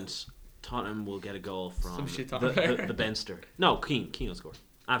 and Tottenham will get a goal from Some shit Tottenham player. the Benster. No, Keane will score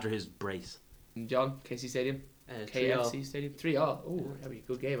after his brace. John, KC Stadium. 3-0. KFC Stadium. 3-0. Oh, that'll be a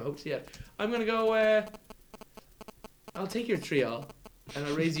good game. I hope to see that. I'm going to go... I'll take your 3-0 and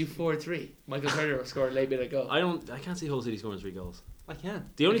I'll raise you 4-3. Michael Turner will score a late minute goal. I can't see Hull City scoring 3 goals. I can.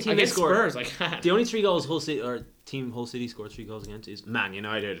 The only team they Against scored. Spurs, I can't. The only 3 goals Hull City scored 3 goals against is Man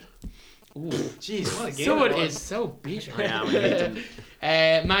United. Ooh. Jeez, what a game. Someone it was. is so bitter. I am. I hate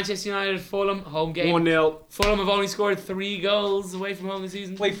them. Manchester United, Fulham, home game. 1-0. Fulham have only scored 3 goals away from home this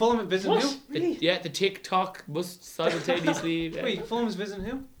season. Wait, Fulham is visiting What? who? The TikTok must simultaneously. Wait, Fulham's visiting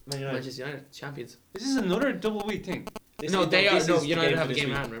who? Manchester United, champions. Is this another double week thing? No, they are. this No, is the United game have for a this game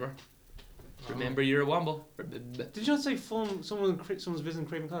in week. hand, remember? Remember, you're a Womble. Did you not say Fulham? Someone's visiting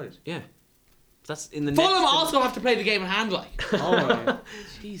Craven Cottage. Yeah. That's in the Fulham next. also have to play the game in hand, like. Oh, right.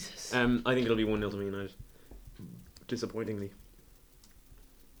 Jesus. I think it'll be 1-0 to Man United. Disappointingly.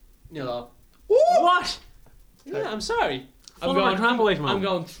 No. What? Yeah, I'm sorry. Fulham are cramp away from home. I'm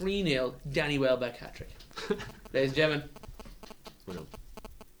going 3-0. Danny Welbeck hat trick. Ladies and gentlemen, 1-0.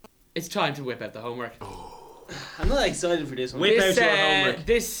 it's time to whip out the homework. I'm not excited for this one. Whip This, out your homework.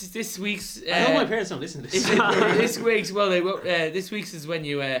 this week's. I hope my parents don't listen to this. this week's this week's is when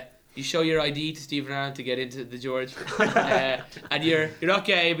you show your ID to Stephen Allen to get into the George, and you're not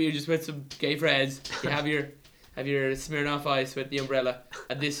gay, but you're just with some gay friends. You have your Smirnoff Ice with the umbrella,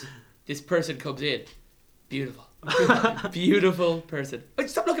 and this person comes in, beautiful, beautiful person. Oh,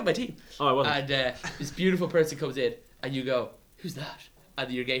 stop looking at my team. Oh, I wasn't. And this beautiful person comes in, and you go, "Who's that?" And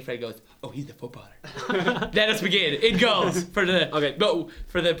your gay friend goes, "Oh, he's the footballer." Let us begin. In goals for the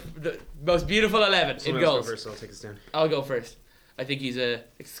the most beautiful 11 in Someone else goals. go first, so I'll take this down. I'll go first. I think he's a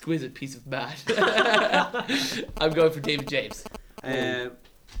exquisite piece of bat. I'm going for David James. I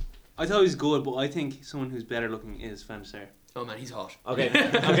thought he was good, but I think someone who's better looking is Van der Sar. Oh man, he's hot. Okay.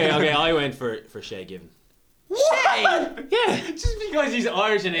 I went for Shea Given. Shay! Yeah. Just because he's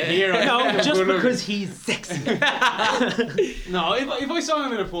Irish and a hero. No, just because he's sexy. No, if I saw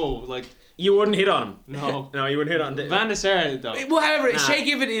him in a pub, like, You wouldn't hit on him. no. No, you wouldn't hit on him. Van der Sar, though. Well, however, Nah. Shay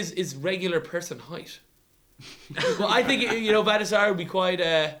Given is regular person height. Well, I think Van der Sar would be quite.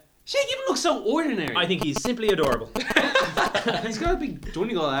 Shea Given looks so ordinary. I think he's simply adorable. He's got a big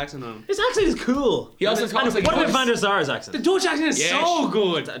Donegal accent on him. His accent is cool. He also talks like What about this. Van der Sar's accent? The Dutch accent is Yeah, so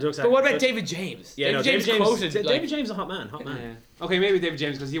good. But what about David James? Yeah, David James quoted. David like, James is a hot man. Hot man. Yeah. Okay, maybe David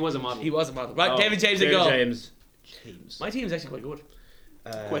James because he was a model. he was a model. Right, Oh, David James a goal. James. My team's actually quite good.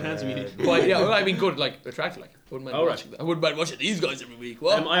 Quite handsome, you need. Quite, yeah, well, I mean good, like attractive. Like, I wouldn't mind Oh, right. watching. I wouldn't mind watching these guys every week.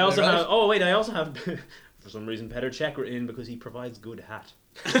 What? I also Am I have. Oh wait, I also have. For some reason, Petr Cech written in because he provides good hat.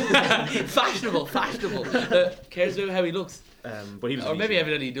 right? fashionable. Cares about how he looks, But he was. or maybe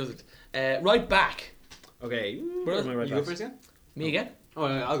evidently he doesn't. Right back. Okay. Where's my right You go back? first again? Me again. Oh,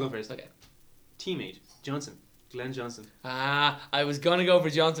 I'll go first. Okay. Teammate Johnson, Glenn Johnson. I was gonna go for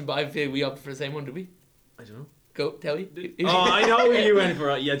Johnson, but I feel we opted for the same one, did we? I don't know. Go, tell me. Oh, I know who you went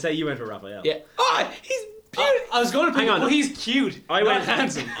for. Yeah, I'd say you went for Raphael. Yeah. Oh, he's beautiful. I was going to pick Hang him, on. but he's cute. I not went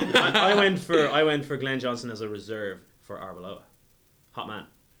handsome. I went for Glenn Johnson as a reserve for Arbeloa. Hot man.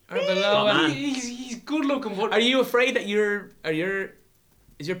 Arbeloa. man. He's good looking, but Are you afraid that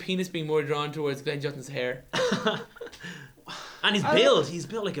is your penis being more drawn towards Glenn Johnson's hair? And he's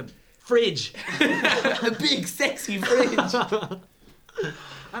built like a fridge. A big sexy fridge.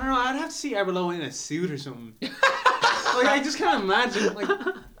 I don't know. I'd have to see Arbeloa in a suit or something. I just can't imagine. Like,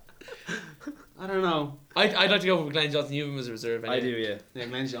 I don't know. I'd like to go with Glenn Johnson. You have him as a reserve. Anyway. I do, yeah. Yeah,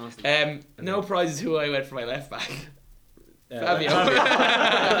 Glenn Johnson. No prizes. Who I went for my left back. Fabio.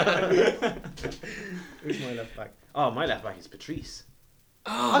 Who's my left back? Oh, my left back is Patrice.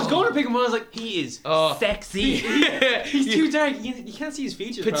 I was going to pick him, but I was like, he is Sexy. He's too dark. You can't see his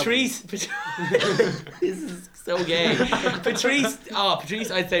features. Patrice. This is so gay. Patrice. Patrice.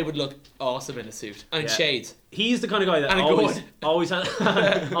 I'd say would look awesome in a suit and shades. He's the kind of guy that And a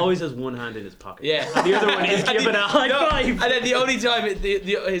always has one hand in his pocket. Yeah. And the other one is giving a high five. And then the only time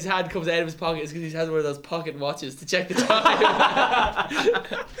his hand comes out of his pocket is because he has one of those pocket watches to check the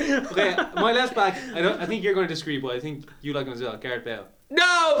time. Okay, my left back. I think you're going to disagree, but I think you like him as well. Gareth Bale.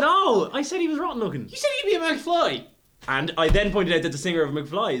 No, I said he was rotten looking. You said he'd be a McFly. And I then pointed out that the singer of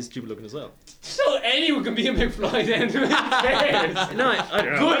McFly is stupid looking as well. So anyone can be a McFly then. Who cares? No, I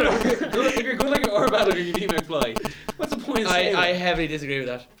don't know. If you're good looking or bad looking, you can be a McFly. What's the point of saying I that? heavily disagree with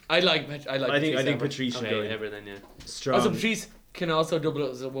that. I think Patrice Okay, should whatever then, yeah. strong. Also, Patrice can also double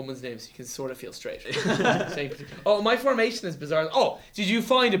up as a woman's name, so you can sort of feel straight. Oh, my formation is bizarre. Oh, did you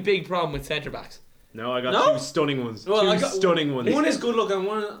find a big problem with centre backs? No, I got two stunning ones. Well, I two got- stunning ones. One is good looking,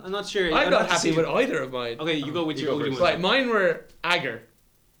 one I'm not sure. I'm I'd not have to happy see- with either of mine. Okay, you go with You your go ugly first. one. Right, mine were Agger.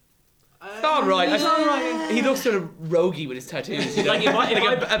 It's alright. It's alright. He looks sort of roguey with his tattoos. You know? Like,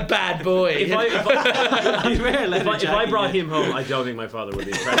 if a bad boy. If I, He'd wear a leather if I jacket, brought yeah. him home, I don't think my father would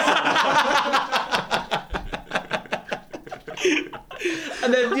be impressed.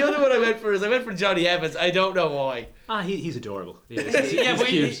 And then the other one I went for Johnny Evans. I don't know why. He's adorable. Yeah, He's but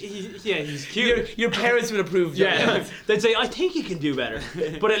cute. he's cute. Your parents would approve. Johnny Yeah, Evans. they'd say, I think you can do better.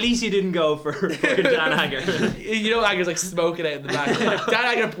 But at least you didn't go for fucking Dan Agger. You know, Agger's like smoking out in the back. Dan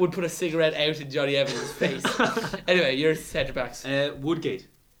Agger would put a cigarette out in Johnny Evans' face. Anyway, your centre backs. Woodgate.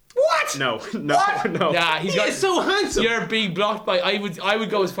 What? No. Nah, He is so handsome. You're being blocked by. I would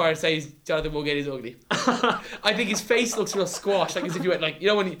go as far as say Jonathan Woodgate is ugly. I think his face looks real squashed, like as if you went like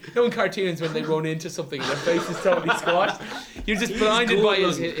when in cartoons when they run into something and their face is totally squashed. You're just blinded good by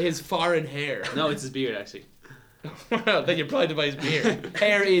looking. his foreign hair. No, it's his beard actually. Well, then you're blinded by his beard.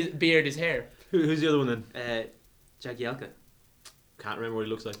 Beard is hair. Who's the other one then? Jagielka. Can't remember what he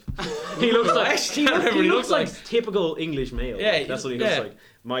looks like. He looks like Actually, I don't remember what he he looks like typical English male. Yeah, That's what he looks like.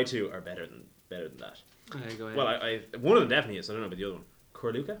 My two are better than that. Okay, go ahead. Well, I one of them definitely is. I don't know about the other one.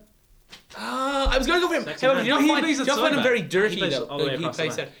 Corluka? I was going to go for him. Sexy Hey, man. you don't He find plays at find him centre-back. very dirty He plays though. all the way He across plays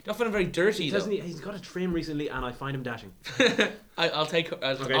the centre. Don't find him very dirty though. He's got a trim recently, and I find him dashing. I'll take.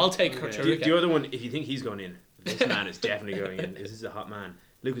 Okay. I'll take Okay. Coruca. The other one, if you think he's going in, this man is definitely going in. This is a hot man.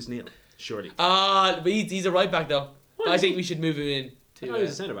 Lucas Neal, surely. But he's a right back though. What I is think he? we should move him in. Oh, he's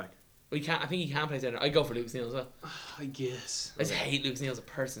a centre back. We can't. I think he can play centre. I go for Lucas Neal as well. I guess. I just hate Lucas Neal as a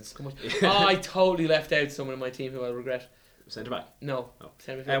person so much. Oh, I totally left out someone in my team who I'll regret. Centre back. No. Oh.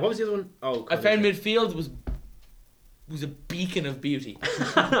 Centre midfield. What was the other one? Oh, I found Corluka. midfield was a beacon of beauty.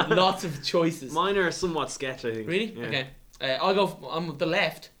 Lots of choices. Mine are somewhat sketch, I think. Really? Yeah. Okay. I'll go on the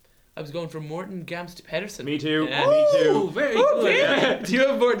left. I was going for Morton Gamst Pedersen. Me too. Yeah. Me Oh, too. very Oh, good. yeah. Do you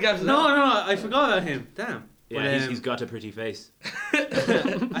have Morton Gamst? No, I forgot about him. Damn. Yeah, But, he's got a pretty face.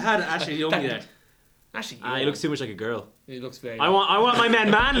 I had Ashley Young there. Actually, He looks too much like a girl. He looks very. I want my man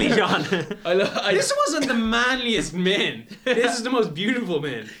manly, John. This wasn't the manliest men. This is the most beautiful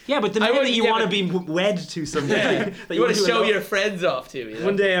men. Yeah, but the I man wouldn't- that you yeah, want to but- be wed to someday. Yeah. that You want to show elope- your friends off to. You know?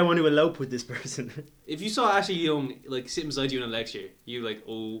 One day I want to elope with this person. If you saw Ashley Young like sitting beside you in a lecture, you like,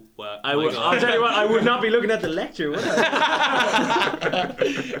 oh wow. I my would. God. I'll tell you what. I would not be looking at the lecture. Would I?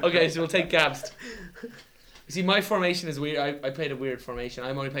 Okay, so we'll take Gamst. You see, my formation is weird. I played a weird formation.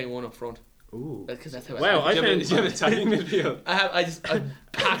 I'm only playing one up front. Ooh. Because that's how Wow, I Do you have an attacking midfield? I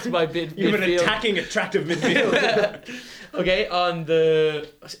packed my bid. You have an midfield. attacking, attractive midfield. Okay, on the.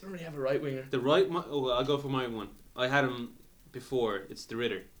 I don't really have a right winger. The right. I'll go for my one. I had him before. It's the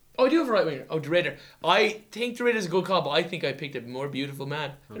Ritter. Oh, I do have a right winger. Oh, De Ridder. I think De Ridder's a good call, but I think I picked a more beautiful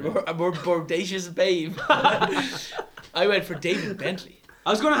man. A more bodacious babe. I went for David Bentley. I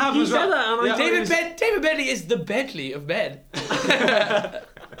was gonna have him He as well. said that, and I Yeah, thought David Bentley is the Bentley of men.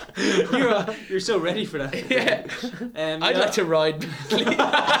 You're so ready for that. Yeah. I'd like to ride Bentley.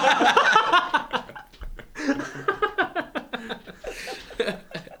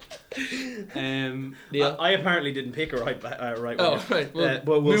 Neil. I apparently didn't pick a right winger. Oh, right. Well,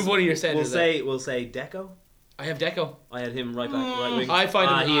 but move one of your centres. We'll say Deco. I have Deco. I had him right back, right wing. I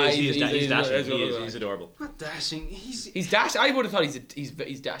find him. He's dashing. he's He's adorable. Not dashing. He's dashing. I would have thought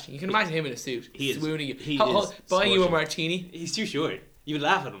he's dashing. You can imagine him in a suit, He is. swooning you, He buying you a is martini. He's too short. You would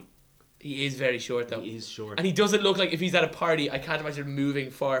laugh at him. He is very short though. He is short. And he doesn't look like if he's at a party. I can't imagine him moving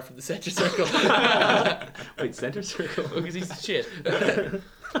far from the centre circle. Wait, centre circle? Because he's shit.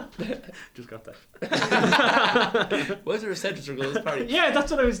 Just got that. Was there a centre circle at this party? Yeah,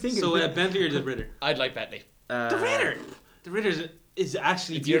 that's what I was thinking. So Bentley or the Ritter? I'd like Bentley. The Ritter is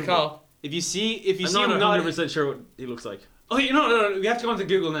actually It's your beautiful. call. If you see I'm him not not 100% sure what he looks like. Oh, no, we have to go onto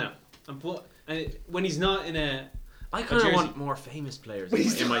Google now. And when he's not in a I kind of jersey. want more famous players When in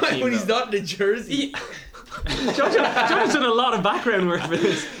he's, my not, team. when he's though. not in a jersey. John's done a lot of background work for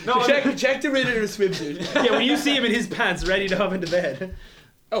this. Check the Ritter in a swimsuit. Yeah, when you see him in his pants ready to hop into bed.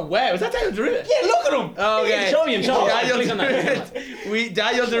 Oh wow, is that Daniel the Ritter? Yeah, look at him. Oh, okay. Show him. Daniel Click on the that. Ritter.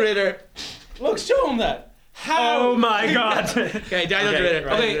 Daniel the Ritter. Look, show him that. Oh my god. Okay, Daniel the Okay, Ritter.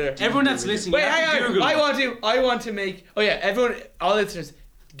 right. Daniel the Ritter. Okay, everyone that's listening, Wait, you have hang to on. Google. I want to make. Oh yeah, everyone, all listeners,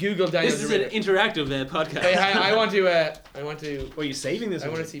 Google Daniel This the is Ritter. an interactive podcast. Wait, I want to. Were you saving this? I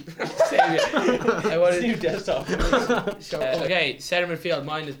one? want to see. Save it. I want to. New desktop. Okay, centre midfield.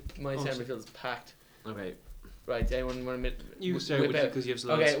 My centre midfield is packed. Okay. Right, anyone want to? You start with because you have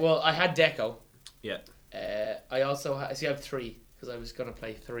slots. Okay, well, I had Deco. Yeah. I also I have 3 because I was gonna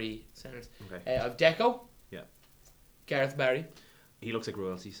play 3 centres. Okay. I have Deco. Yeah. Gareth Barry He looks like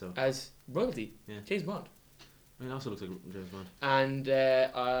royalty, so. as royalty. Yeah. James Bond. He also looks like James Bond. And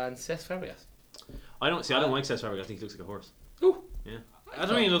Cesc Fabregas. I don't like Cesc Fabregas. I think he looks like a horse. Ooh. Yeah. I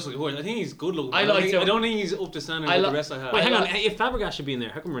don't think he looks like a horse. I think he's good looking. I don't like think, him. I don't think he's up to standard I with li- the rest I have. Wait, hang on. like- If Fabregas should be in there,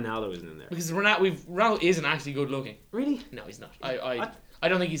 how come Ronaldo isn't in there? Because Ronaldo isn't actually good looking. Really? No, he's not. I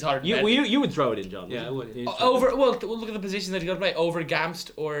don't think he's harder than You, Bentley. you would throw it in, John. Yeah, I would. You'd throw it. Over we'll look at the positions that he got to play over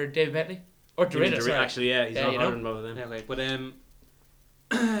Gamst or David Bentley or You mean Derrida. Sorry. Actually, yeah, he's Yeah, not you harder know. than both of them. Yeah, okay, but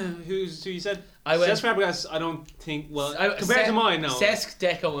who you said? I went- Cesc Fabregas. I don't think. Well, I- compared to mine, no. Cesc,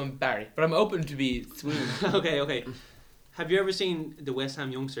 Deco, and Barry. But I'm open to be swooned. okay. Have you ever seen the West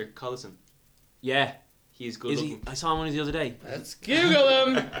Ham youngster Collison? Yeah. He's good Is looking. he? I saw him on the other day. Let's Google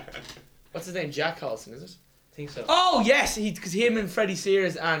him. What's his name? Jack Collison, is it? I think so. Oh yes, because him and Freddie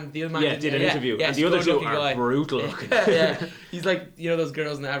Sears and the other man. Yeah, did an interview. Yeah, and the other two good-looking are guy. brutal looking. Yeah, he's like those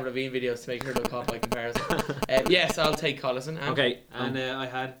girls in the Avril Lavigne videos to make her look hot by comparison. Yes, I'll take Collison. And Okay. And I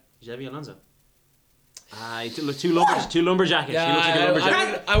had Xavi Alonso. Two lumberjackets. Yeah, He looks like a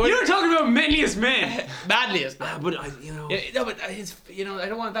lumberjack. I would. You're talking about manliest man. Madliest. But No, but his. I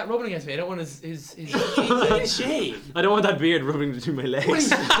don't want that rubbing against me. I don't want his Shave. I don't want that beard rubbing between my legs. He's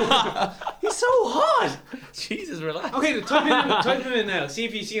so hot. Jesus, relax. Okay, type him in now. See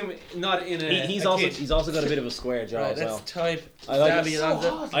if you see him not in a. He's a also kit. he's also got a bit of a square jaw Right, as let's well. type I like Xavi it.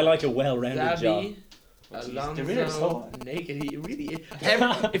 Alonso. I like a well-rounded jaw. Xavi The Ritter's so Alonso naked. He really is.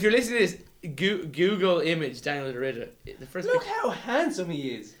 If you're listening to this, Google image Daniel the Ritter. The first Look picture. how handsome he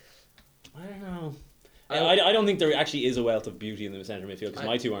is. I don't know. I don't think there actually is a wealth of beauty in the centre midfield because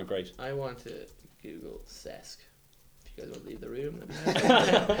my two aren't great. I want to Google Cesc. If you guys want to leave the room, let me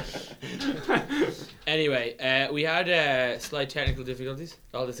know. Anyway, we had slight technical difficulties.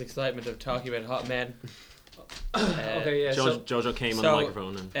 All this excitement of talking about hot men. Okay, yeah. Jojo came on so- the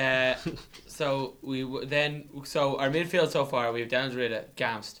microphone and So our midfield so far we have Daniel Ritter,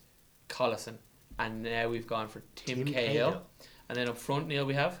 Gamst, Collison, and now we've gone for Tim Cahill. And then up front, Neil,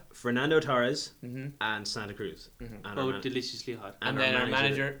 we have Fernando Torres and and Santa Cruz. And our Oh, man- deliciously hot. then our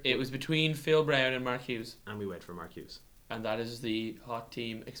manager. It was between Phil Brown and Mark Hughes, and we wait for Mark Hughes. and that is the hot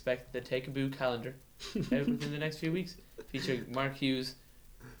team. Expect the Take a Boo calendar out within the next few weeks, featuring Mark Hughes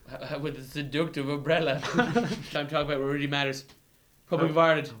with a seductive umbrella. Time to talk about what really matters. Republic of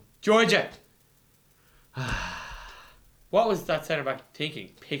Ireland, Georgia. What was that centre back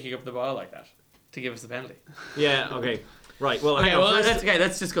thinking, picking up the ball like that to give us the penalty? Yeah. Okay. Right. Well. Okay, hang on, well, first- that's okay.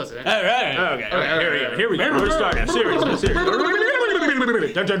 Let's discuss it. Okay. Here we go. Here we go. We're starting. Serious.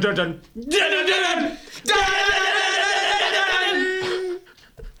 Dun, dun, dun, dun.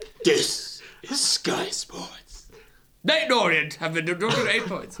 This is Sky Sports. Leighton Orient have been deducted 8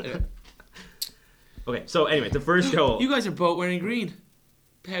 points. Anyway. Okay. So anyway, the first goal. You guys are both wearing green.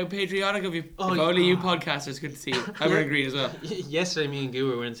 How patriotic of you. Oh, if only you podcasters could see it. I'm wearing green as well. Yesterday, me and Goo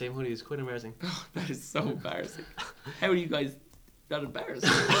were wearing the same hoodie. It's quite embarrassing. That is so embarrassing. How are you guys not embarrassed?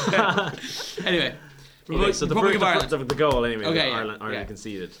 Anyway. Okay, so the Republic first of Ireland. the goal anyway. Okay, yeah, Ireland yeah.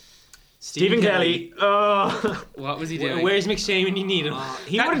 conceded. Stephen Kelly. Oh. What was he doing? Where's McShane when you need him?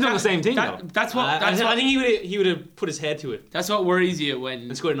 He would have done the same thing though. That's what. I think he would have put his head to it That's what worries you when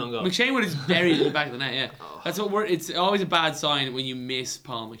and scored an on goal. McShane would have buried in the back of the net. Yeah, that's what. It's always a bad sign when you miss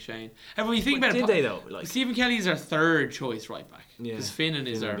Paul McShane. And when you think about Did it, they though? Like, Stephen Kelly is our third choice right back. Yeah. Because Finnan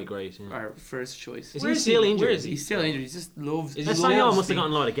is Finnan our would be great, yeah. our first choice. is Where he is still he? injured? Where is he? He's still injured. He just loves. Is he he Sonny loves must have the-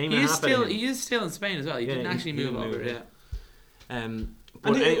 gotten a lot of game He and a is half out still of him. he is still in Spain as well. He Yeah, didn't actually he move didn't over. move, Yeah.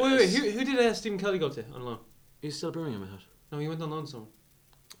 And But wait, who did Stephen Kelly go to on loan? He's still Birmingham, I thought. No, he went on loan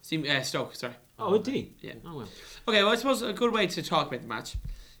somewhere. Stoke, sorry. Oh, did he? Yeah. Oh well. Okay, well, I suppose a good way to talk about the match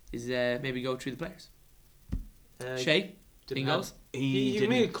is maybe go through the players. Shea, didn't in have- goals. He didn't-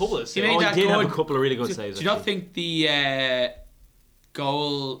 made a couple of He saves. made Oh, that he did have a good- couple of really good Do, saves. do you not actually. think the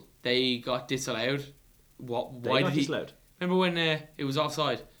goal they got disallowed? Why They got did he? disallowed? Remember when it was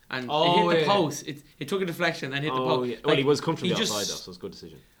offside and Oh, it hit the yeah. post? It took a deflection and hit the Oh, post. yeah. Well, he was comfortably just- offside though, so it's a good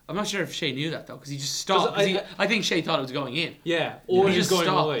decision. I'm not sure if Shea knew that though, because he just stopped. 'Cause 'Cause I think Shea thought it was going in. Yeah, or he he's going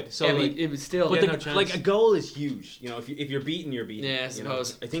stopped. wide. So yeah, but like, it was still. But Yeah, no chance. like a goal is huge. You know, if you're beaten, you're beaten. Yeah, I you know.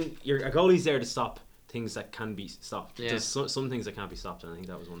 suppose. I think a goalie's there to stop things that can be stopped. Yeah. There's some things that can't be stopped, and I think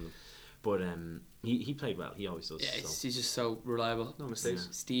that was one of them. But he played well. He always does. Yeah, so. he's just so reliable. no mistakes.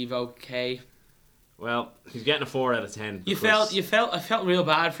 Steve OK. Well, he's getting a 4 out of 10. I felt real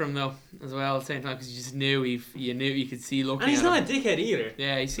bad for him though as well at the same time because you just knew you could see looking. And he's at not him. a dickhead either.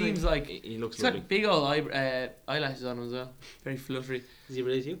 Yeah, he seems like He looks he's lovely. got big old eyelashes on him as well. Very fluttery. Is he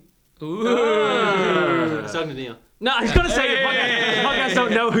related to you? Ooh. I was talking to Neil. No, I was going to say the podcast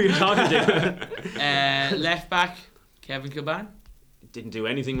don't know who you're talking to. Left back Kevin Kilban. Didn't do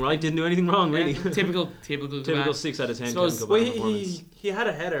anything right, didn't do anything wrong, really. Typical Typical Kilban. 6 out of 10 Suppose- Kevin Well, Kilban performance. he had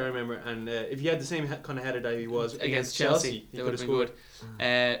a header, I remember, and if he had the same kind of header that he was Against Chelsea, he that could would have have been scored.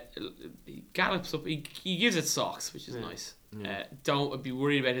 good. He gallops up. He gives it socks, which is Yeah. nice. Yeah. Don't be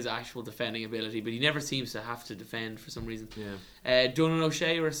worried about his actual defending ability, but he never seems to have to defend for some reason. Yeah. Dunn and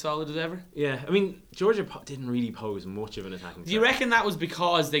O'Shea were as solid as ever. Yeah, I mean, Georgia didn't really pose much of an attacking Do you threat. reckon that was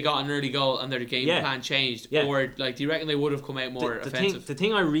because they got an early goal and their game Yeah. plan changed, Yeah. or like do you reckon they would have come out more offensive? The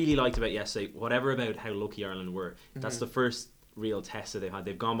thing I really liked about yesterday, whatever about how lucky Ireland were, that's Mm-hmm. the first real test that they've had.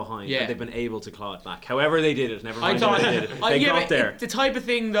 They've gone behind Yeah. and they've been able to claw it back. However they did it, never I mind thought how they did it. They yeah, got but there. the type of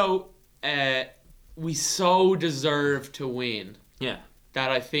thing though, we so deserve to win Yeah.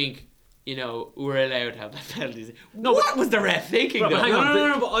 that I think we're allowed to have that penalty. No, what was the ref thinking? But though? hang on,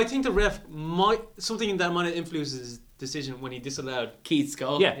 No, but I think the ref might something that might have influenced his decision when he disallowed. Keith's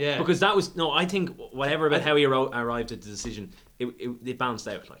goal. Yeah, Yeah. because that was I think whatever about how he arrived at the decision, it bounced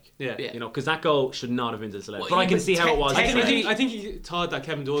out like. Yeah. Yeah. You know, because that goal should not have been disallowed. Well, but I yeah, can but see how it was. I think, technically- I think he thought that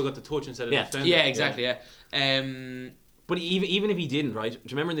Kevin Doyle got the touch instead of Yeah. the defender. Yeah, exactly. Yeah. But even if he didn't, right? Do you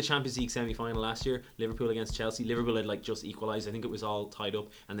remember in the Champions League semi-final last year, Liverpool against Chelsea? Liverpool had like just equalised. I think it was all tied up,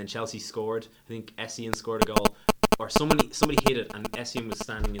 and then Chelsea scored. I think Essien scored a goal, or somebody hit it, and Essien was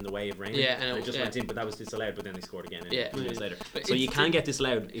standing in the way of Rainer. Yeah, and and it- it just yeah. went in, but that was disallowed. But then they scored again. Yeah. 2 minutes later. But So you it's- can get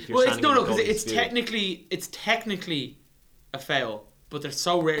disallowed if you're Well, it's standing. no, in the because goalie's it's field. technically a foul, but they're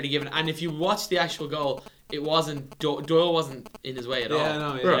so rarely given. And if you watch the actual goal, it wasn't Doyle wasn't in his way at all. Yeah,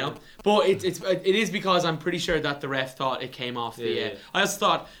 no, yeah. You know? But it is because I'm pretty sure that the ref thought it came off the. Yeah. I also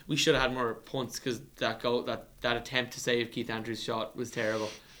thought we should have had more punts because that goal, that attempt to save Keith Andrews' shot was terrible.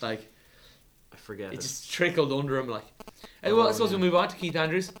 Like I forget. it just trickled under him. Like, well, I suppose we'll move on to Keith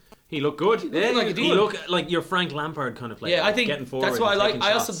Andrews. He looked good. Yeah, like a he deal. looked like your Frank Lampard kind of player. Yeah, I think getting forward that's what I and like. taking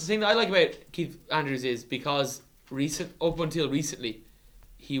I also shots. the thing that I like about Keith Andrews is because up until recently,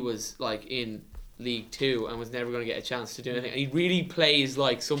 he was like in League 2 and was never going to get a chance to do anything. And he really plays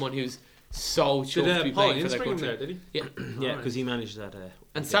like someone who's so chuffed Did to be Paul playing for their Ince bring him country. there? Did he? Yeah, Yeah, because he managed that.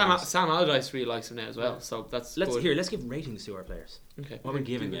 and okay, Sam Allardyce really likes him now as well. So that's Let's good. let's give ratings to our players. Okay, What are we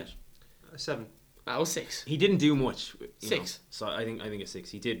giving do it? 7. that was 6. He didn't do much. you know. 6. So I think a 6.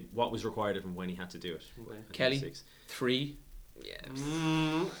 He did what was required of him when he had to do it. I think Kelly? 6. 3.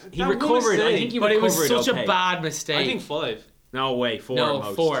 He recovered. I think he But it was recovered such okay. a bad mistake. I think 5. No way. 4. No, at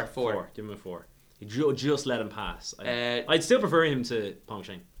most. 4. 4. Give him a 4. He just let him pass. Uh, I'd still prefer him to Pong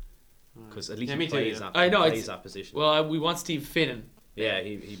Sheng because at least Yeah, he me too, plays yeah. that. I know, plays it's- that position. well, we want Steve Finnan. yeah,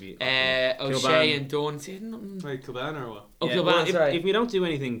 he'd be. O'Shea Kilban. and Dunn. See, nothing. Wait, Cabana or what? Oh, Yeah, Kilban, well, sorry. if we don't do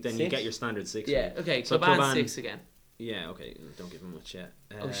anything, then you 6? get your standard 6. Yeah, really. okay. So Kilban Kilban- 6 again. Yeah, okay. Don't give him much yet.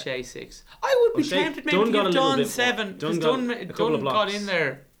 O'Shea 6. I would be O'Shea- tempted maybe Dunn to got a give little Dunn bit more. 7 because Dunn got a couple of Dunn got blocks. in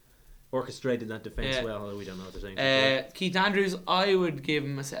there. Orchestrated that defense Yeah. well. Although we don't know what they're saying. Keith Andrews, I would give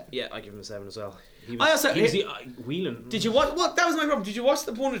him a 7. Yeah, I give him a 7 as well. He I also- he was the Whelan. Did you watch? What that was my problem. Did you watch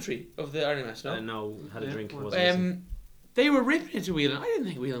the punditry of the Ireland match? No. No, had a Yeah. drink. Wasn't listening. They were ripping into Whelan. I didn't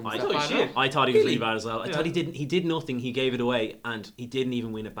think Whelan was I that thought bad. he at all. shit. I thought he was Really? really bad as well. I Yeah. thought he did nothing. He gave it away, and he didn't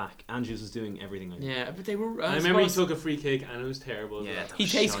even win it back. Andrews was doing everything. I think. Yeah, but they were. I remember he suppose took a free kick and it was terrible. as Yeah, well. that he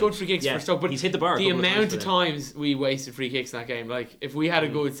was takes shite. good free kicks Yeah, for stuff, but he's hit the bar. a the couple amount of times times we wasted free kicks in that game. Like if we had a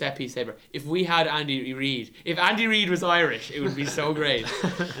good set piece saver, if we had Andy Reid, if Andy Reid was Irish, it would be so great.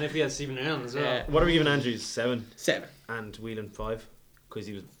 And if he had Stephen Allen as well. Yeah. What are we giving Andrews? 7 7. and Whelan 5 because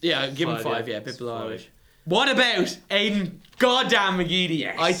he was. Yeah, give him 5, 5. yeah. Yeah, a bit below 5. Irish. What about Aidan goddamn McGeady?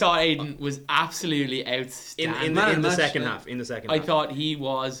 Yes. I thought Aidan was absolutely outstanding. in Man, the match, second yeah. half. In the second I half. thought he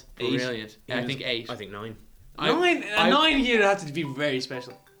was Eight. brilliant. He I was- think 8. I think 9. Nine here had to be very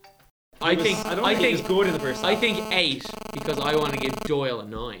special. I think I don't I think he was think good in the first I half. think 8 because I want to give Doyle a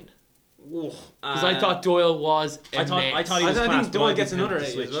 9 Because because I thought Doyle was. I thought he I was think class, but Doyle I gets didn't another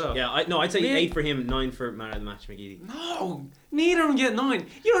have to 8 as switch. well. Yeah, I'd say Really? 8 for him, 9 for man of the match McGeady. No, neither of them get 9.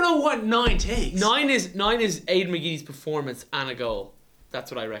 You don't know what 9 takes. 9 is Aidan McGeady's performance and a goal.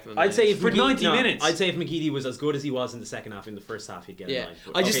 That's what I reckon. I'd say if For McGeady, 90 minutes. I'd say if McGeady was as good as he was in the second half, in the first half, he'd get a yeah. 9.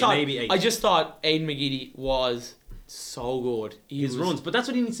 But I just okay, thought maybe 8. I just thought Aidan McGeady was so good. He his was, runs, but that's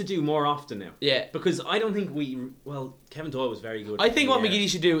what he needs to do more often now. Yeah. Because I don't think Kevin Doyle was very good. I think what Yeah. McGeady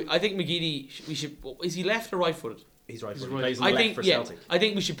should do. I think McGeady we should. Is he left or right footed? He's right. He's He right. plays on the I left think for yeah. Celtic. I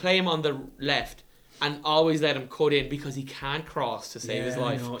think we should play him on the left and always let him cut in because he can't cross to save his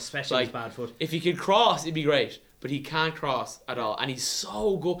life. No, especially Like, his bad foot. If he could cross, it'd be great. But he can't cross at all, and he's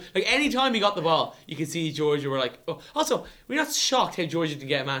so good. Like anytime he got the ball, you could see Georgia were like. Oh, also, we're not shocked how Georgia didn't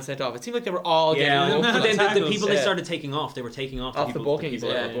get a man sent off. It seemed like they were all Yeah, getting. but then the tackles, people they yeah. started taking off, they were taking off, Off the people, bookings, people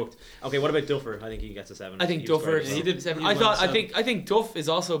that yeah. were booked. Okay, what about Duffer? I think he gets a 7. I think He was Duffer. great as well. He did 7. he I thought. went I think Duff is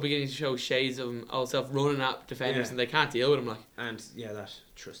also beginning to show shades of himself running at defenders, Yeah. and they can't deal with him. Like And yeah, that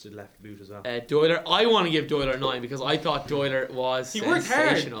trusted left boot as well. Doyler, I want to give Doyler a 9 because I thought Doyler was He worked hard,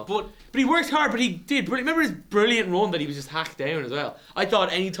 sensational. but he worked hard, but he did. Remember his brilliant run that he was just hacked down as well. I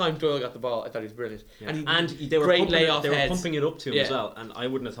thought any time Doyle got the ball, I thought he was brilliant. Yeah. he, And they were great pumping it, layoff they were heads. pumping it up to him Yeah. as well. And I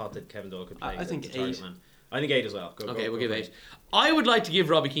wouldn't have thought that Kevin Doyle could play. I think the target 8. man. I think 8 as well. Go, Okay, go, we'll go give for 8. it. I would like to give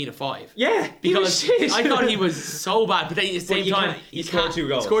Robbie Keane a 5. Yeah, he was Because shit. I thought he was so bad, but then at the same you time can't- he scored 2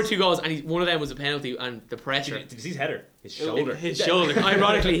 goals. Scored 2 goals, and one of them was a penalty, and the pressure. Did you see his header? His shoulder. His shoulder.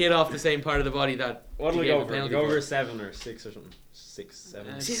 Ironically hit off the same part of the body that. What he will we gave go a for? penalty Go for. over a 7 or 6 or something. 6,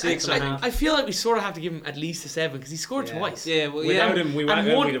 7. Uh, See, 6 I, and a half. I feel like we sort of have to give him at least a 7 because he scored Yeah. twice. Yeah, well, Without yeah. him, we And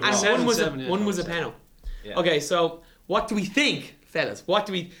would one, have and lost. one was Seven, a yeah, one was a probably penalty. Yeah. Okay, so what do we think, fellas? What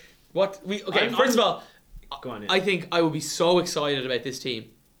we? Okay, I'm- first of all, Go on, yeah. I think I would be so excited about this team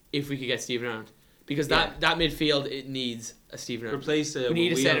if we could get Stephen Arnold because that midfield it needs a Stephen Arnold. Replace we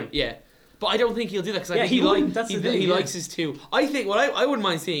need a Willian. centre, yeah. But I don't think he'll do that because I Yeah, think he he, wouldn't, that's the thing, he yeah. likes his 2. I think what I wouldn't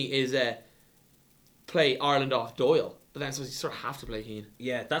mind seeing is play Ireland off Doyle, but then so you sort of have to play Keane.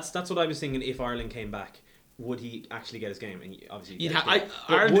 Yeah, that's what I was thinking. If Ireland came back, would he actually get his game? And obviously, You'd get ha- his game.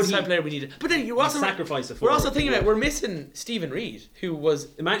 But Ireland's would the he- type of player we need. But then you he'd also sacrifice a we're forward also thinking to about work. we're missing Stephen Reid, who was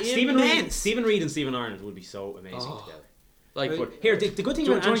Stephen Reid immense. and Stephen Ireland would be so amazing Oh. together. Like But here, the good thing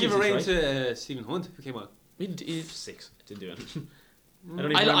Do you about want to Andrews give a rating is, right? to Stephen Hunt who came on? 6. Didn't do it. I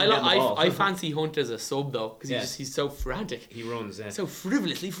don't even I, remember getting the ball. I fancy Hunt as a sub though because Yeah. he's so frantic, He runs. so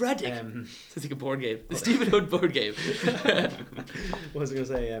frivolously frantic. Um, It's like a board game, the Stephen Hunt board game. what was I going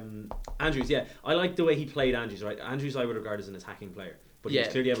to say? Andrews, yeah. I like the way he played Andrews, right? Andrews I would regard as an attacking player, but he was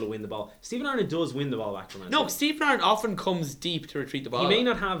Yeah. clearly able to win the ball. Stephen Ireland does win the ball back from Man No, City. Stephen Arnold often comes deep to retrieve the ball. He may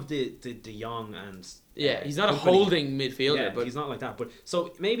not have the De Jong and Yeah, he's not a company. holding midfielder, Yeah, but he's not like that. But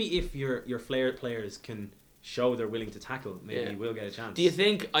so maybe if your flair players can show they're willing to tackle, maybe Yeah. he will get a chance. do you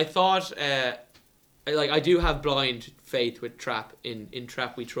think? I thought, I do have blind faith with Trapp in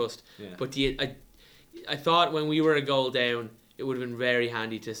Trapp we trust. Yeah. But I thought when we were a goal down, it would have been very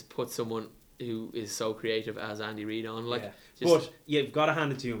handy to put someone who is so creative as Andy Reid on. Like, yeah. just, But you've got to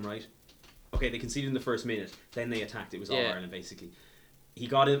hand it to him, right? Okay, they conceded in the first minute, then they attacked. It was all Yeah. Ireland basically. He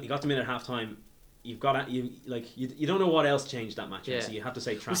got him. He got them in at half time. You've got to, you don't know what else changed that match. Yeah. So you have to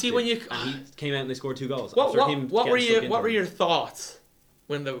say Trapp. see, did. when you- and he came out and they scored 2 goals. what after him were getting stuck into what were them. your thoughts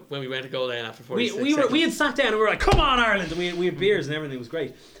when we went to goal down after 46 we seconds? had sat down and we were like, come on Ireland, and we had beers and everything. It was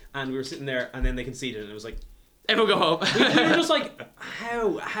great, and we were sitting there, and then they conceded, and it was like Everyone go home. we were just like,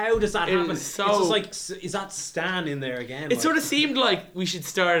 how does that It happen? was It's so- just like, is that Stan in there again? It sort of seemed like we should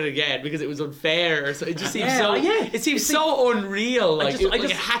start it again because it was unfair. Or so. It just seemed Yeah, so. yeah. It seemed so unreal. Like, I it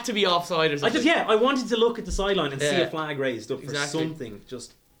just- had to be offside or something. I wanted to look at the sideline and see Yeah. a flag raised up for Exactly. something.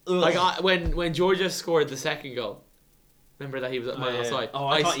 Just Like when Georgia scored the second goal. Remember that he was at my yeah. offside. Oh,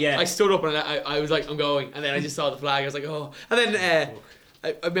 I thought, yeah. I stood up and I was like, I'm going, and then I just saw the flag. I was like, oh, and then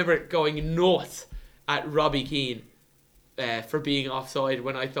I remember going nuts at Robbie Keane for being offside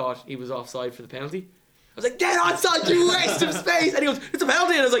when I thought he was offside for the penalty. I was like, get onside, you waste of space, and he goes, it's a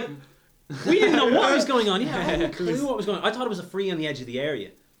penalty, and I was like, we didn't know what was going on. Yeah, I had no clue what was going on. I thought it was a free on the edge of the area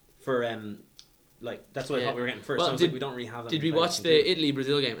for like that's what I Yeah. thought we were getting first. Well, I was did- like, we don't really have that. Did in we place watch to the do it.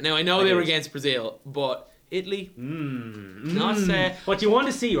 Italy-Brazil game? Now I know I they were did. against Brazil, but Italy. Mm. Not What you want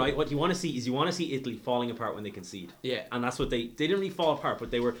to see, right? What you want to see is Italy falling apart when they concede. Yeah. And that's what they didn't really fall apart,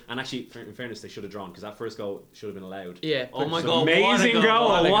 but they were. And actually, in fairness, they should have drawn because that first goal should have been allowed. Yeah. Oh my It's an God, amazing what a goal,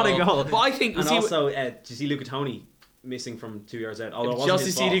 goal! What a goal! But I think And see, also, did you see Luca Toni missing from 2 yards out? Although it wasn't just to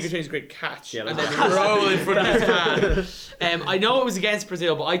his see fault. Luca Toni's great catch Yeah, and that's- then roll in front of his man. I know it was against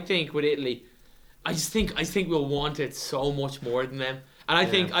Brazil, but I think with Italy, I think we'll want it so much more than them. And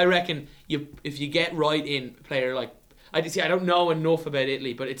I reckon if you get right in a player like I don't know enough about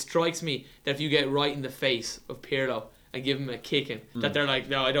Italy, but it strikes me that if you get right in the face of Pirlo and give him a kicking, that they're like,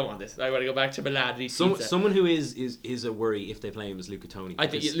 no, I don't want this. I want to go back to Milan and eat pizza. Someone who is a worry if they play him is Luca Toni. I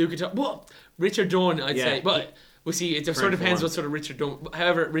think Luca Toni. Well, Richard Dunn, I'd say, but we'll see. It sort of depends what sort of Richard Dunn.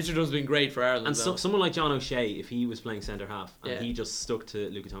 However, Richard Dunn's been great for Ireland. And someone like John O'Shea, if he was playing centre half and Yeah. he just stuck to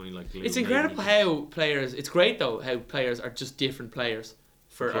Luca Toni like glue, It's maybe incredible he could- how players. It's great though how players are just different players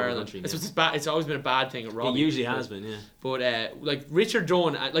for Club Ireland. country, It's yeah. what's bad. It's always been a bad thing at It Robbie. usually has been, yeah. But like Richard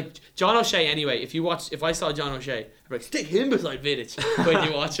Dunn, like John O'Shea. Anyway, if I saw John O'Shea, I'd be like, stick him beside Vidic when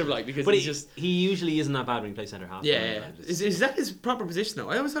you watch him, like because But he's he usually isn't that bad when he plays centre half. yeah. Is that his proper position though?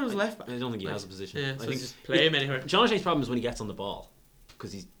 I always thought it was left back. I don't think he has a position. Yeah, I so think just play him anywhere. John O'Shea's problem is when he gets on the ball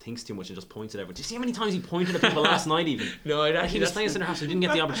because he thinks too much and just points at everyone. Do you see how many times he pointed at people last night even? No, I'd He actually. was That's, playing centre half, so he didn't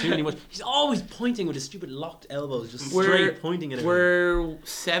get the opportunity much. He's always pointing with his stupid locked elbows, just We're- straight pointing at everyone. we're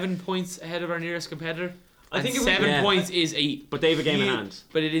 7 points ahead of our nearest competitor. I And think it would- 7 Yeah. points is But they have a game in huge- hand.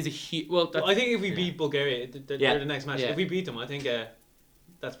 But it is a huge. Well, that's, I think if we beat Bulgaria, they're Yeah. the next match. Yeah. If we beat them, I think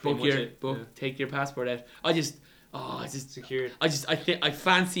that's pretty book much your it. book. Yeah. Take your passport out. I just Secured. I think I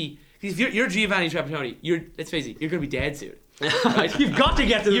fancy. If you're Giovanni Trapattoni, let's face it, you're gonna be dead soon. Right? You've got to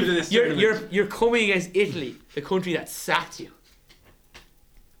get to this You're coming against Italy, the country that sacked you.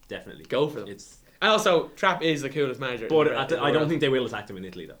 Definitely. Go for them. It's, And also, Trapp is the coolest manager. but in the I don't world. think they will attack them in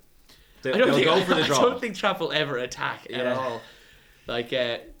Italy though. I don't They'll think go for the draw. I don't think Trapp will ever attack at Yeah. all. Like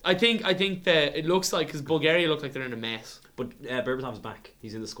I think that it looks like because Bulgaria look like they're in a mess. But Berbatov's back.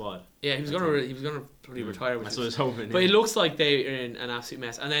 He's in the squad. Yeah, he was gonna probably retire. Which That's is- what I was hoping. But yeah. it looks like they're in an absolute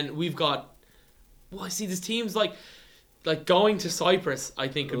mess. And then we've got, well, I see there's teams like going to Cyprus. I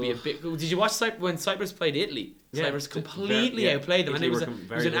think could be a bit. Did you watch when Cyprus played Italy? Yeah. Cyprus completely Yeah. outplayed them, Italy and were it was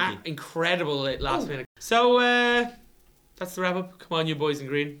very an lucky. incredible last minute. So that's the wrap up. Come on, you boys in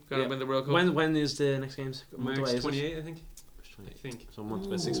green, gonna Yeah. win the World Cup. When is the next games? A month March away, is it? 28, I think. I think. So a month,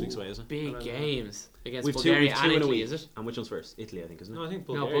 about 6 weeks away, is it? Big Around games against We've Bulgaria two and in a Italy, week. is it? And which one's first? Italy, I think, isn't it? No, I think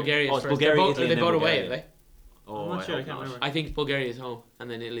No, Bulgaria. Bulgaria Oh, is it's first. Bulgaria, they're both, Italy, are they and then both away, Bulgaria. are they? Oh, I'm not sure, I hope can't not. remember. I think Bulgaria's home and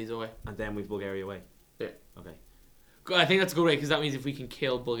then Italy's away. And then we've Bulgaria away. Yeah. Okay. Good, I think that's a good way because that means if we can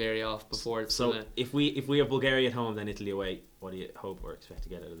kill Bulgaria off before it's So if we have Bulgaria at home, then Italy away, what do you hope or expect to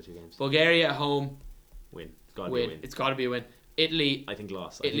get out of the two games? Bulgaria at home, Win. It's got to be a win. win. It's got to be a win. Italy, I think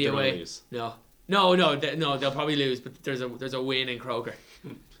loss. Italy I think they're away. gonna lose. No, they'll probably lose, but there's a win in Croker.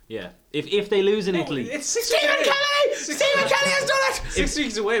 Yeah. If they lose in Italy, It's 6 Stephen weeks away. Kelly! Stephen Kelly has done it! 6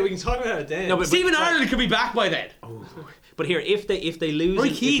 weeks away. We can talk about it then. No, but- Stephen Ireland could be back by then. but here if they lose Roy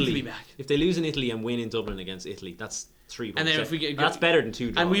in Keane Italy, could be back. if they lose in Italy and win in Dublin against Italy, that's 3 points. And then if we get that's better than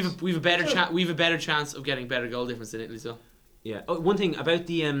 2 draws. And we've a better chance of getting better goal difference than Italy. So yeah. Oh, one thing about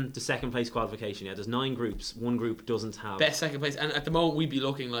the second place qualification. Yeah, there's 9 groups. One group doesn't have. best second place, and at the moment we'd be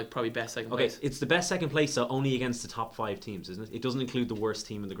looking like probably best second Okay, place. it's the best second place, so only against the top 5 teams, isn't it? It doesn't include the worst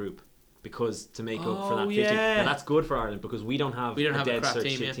team in the group. Because to make up for Oh, that 15, yeah. now that's good for Ireland because we don't have We don't a have a dead crap cert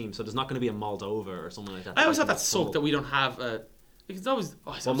team, shit yeah. team, so there's not going to be a Moldova or something like that. I always thought that It's sucked full. that we don't have a. It's always.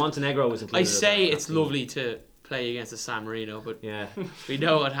 Well, Montenegro was included. I as say a it's team. lovely to play against the San Marino, but Yeah. we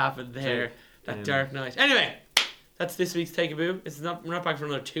know what happened there that dark night. Anyway, that's this week's Take a Boo. We're not back for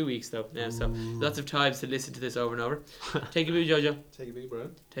another 2 weeks though. Yeah, so lots of times to listen to this over and over. Take a boo, Jojo. Take a big bro.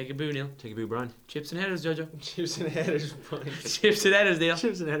 Take a boo, Neil. Take a boo, Brian. Chips and headers, Jojo. Chips and headers, Brian. Chips and headers, Neil.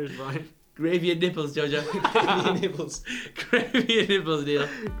 Chips and headers, Brian. Gravy and nipples, Jojo. Nipples. Gravy and nipples, Neil.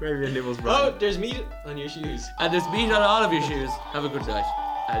 Gravy and nibbles, Oh, Brian. there's meat on your shoes. And there's meat on all of your shoes. Have a good night.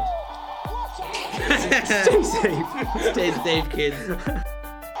 And Stay safe. stay safe, kids. Take a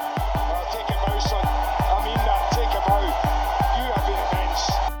bow, son. I mean that. Take a bow. You have been immense.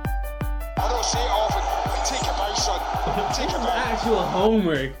 I don't say it often, but take a bow, son. Take a bow. Actual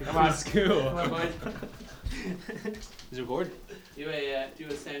homework from school. Is it recorded? Do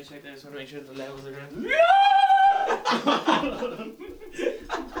a sound check there. I just want to make sure the levels are good.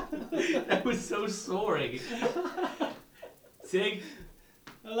 That was so soaring. Sing.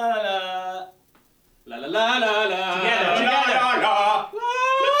 La la la. La la la la la. Together. La la la la.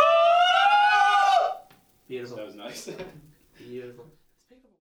 Beautiful. That was nice.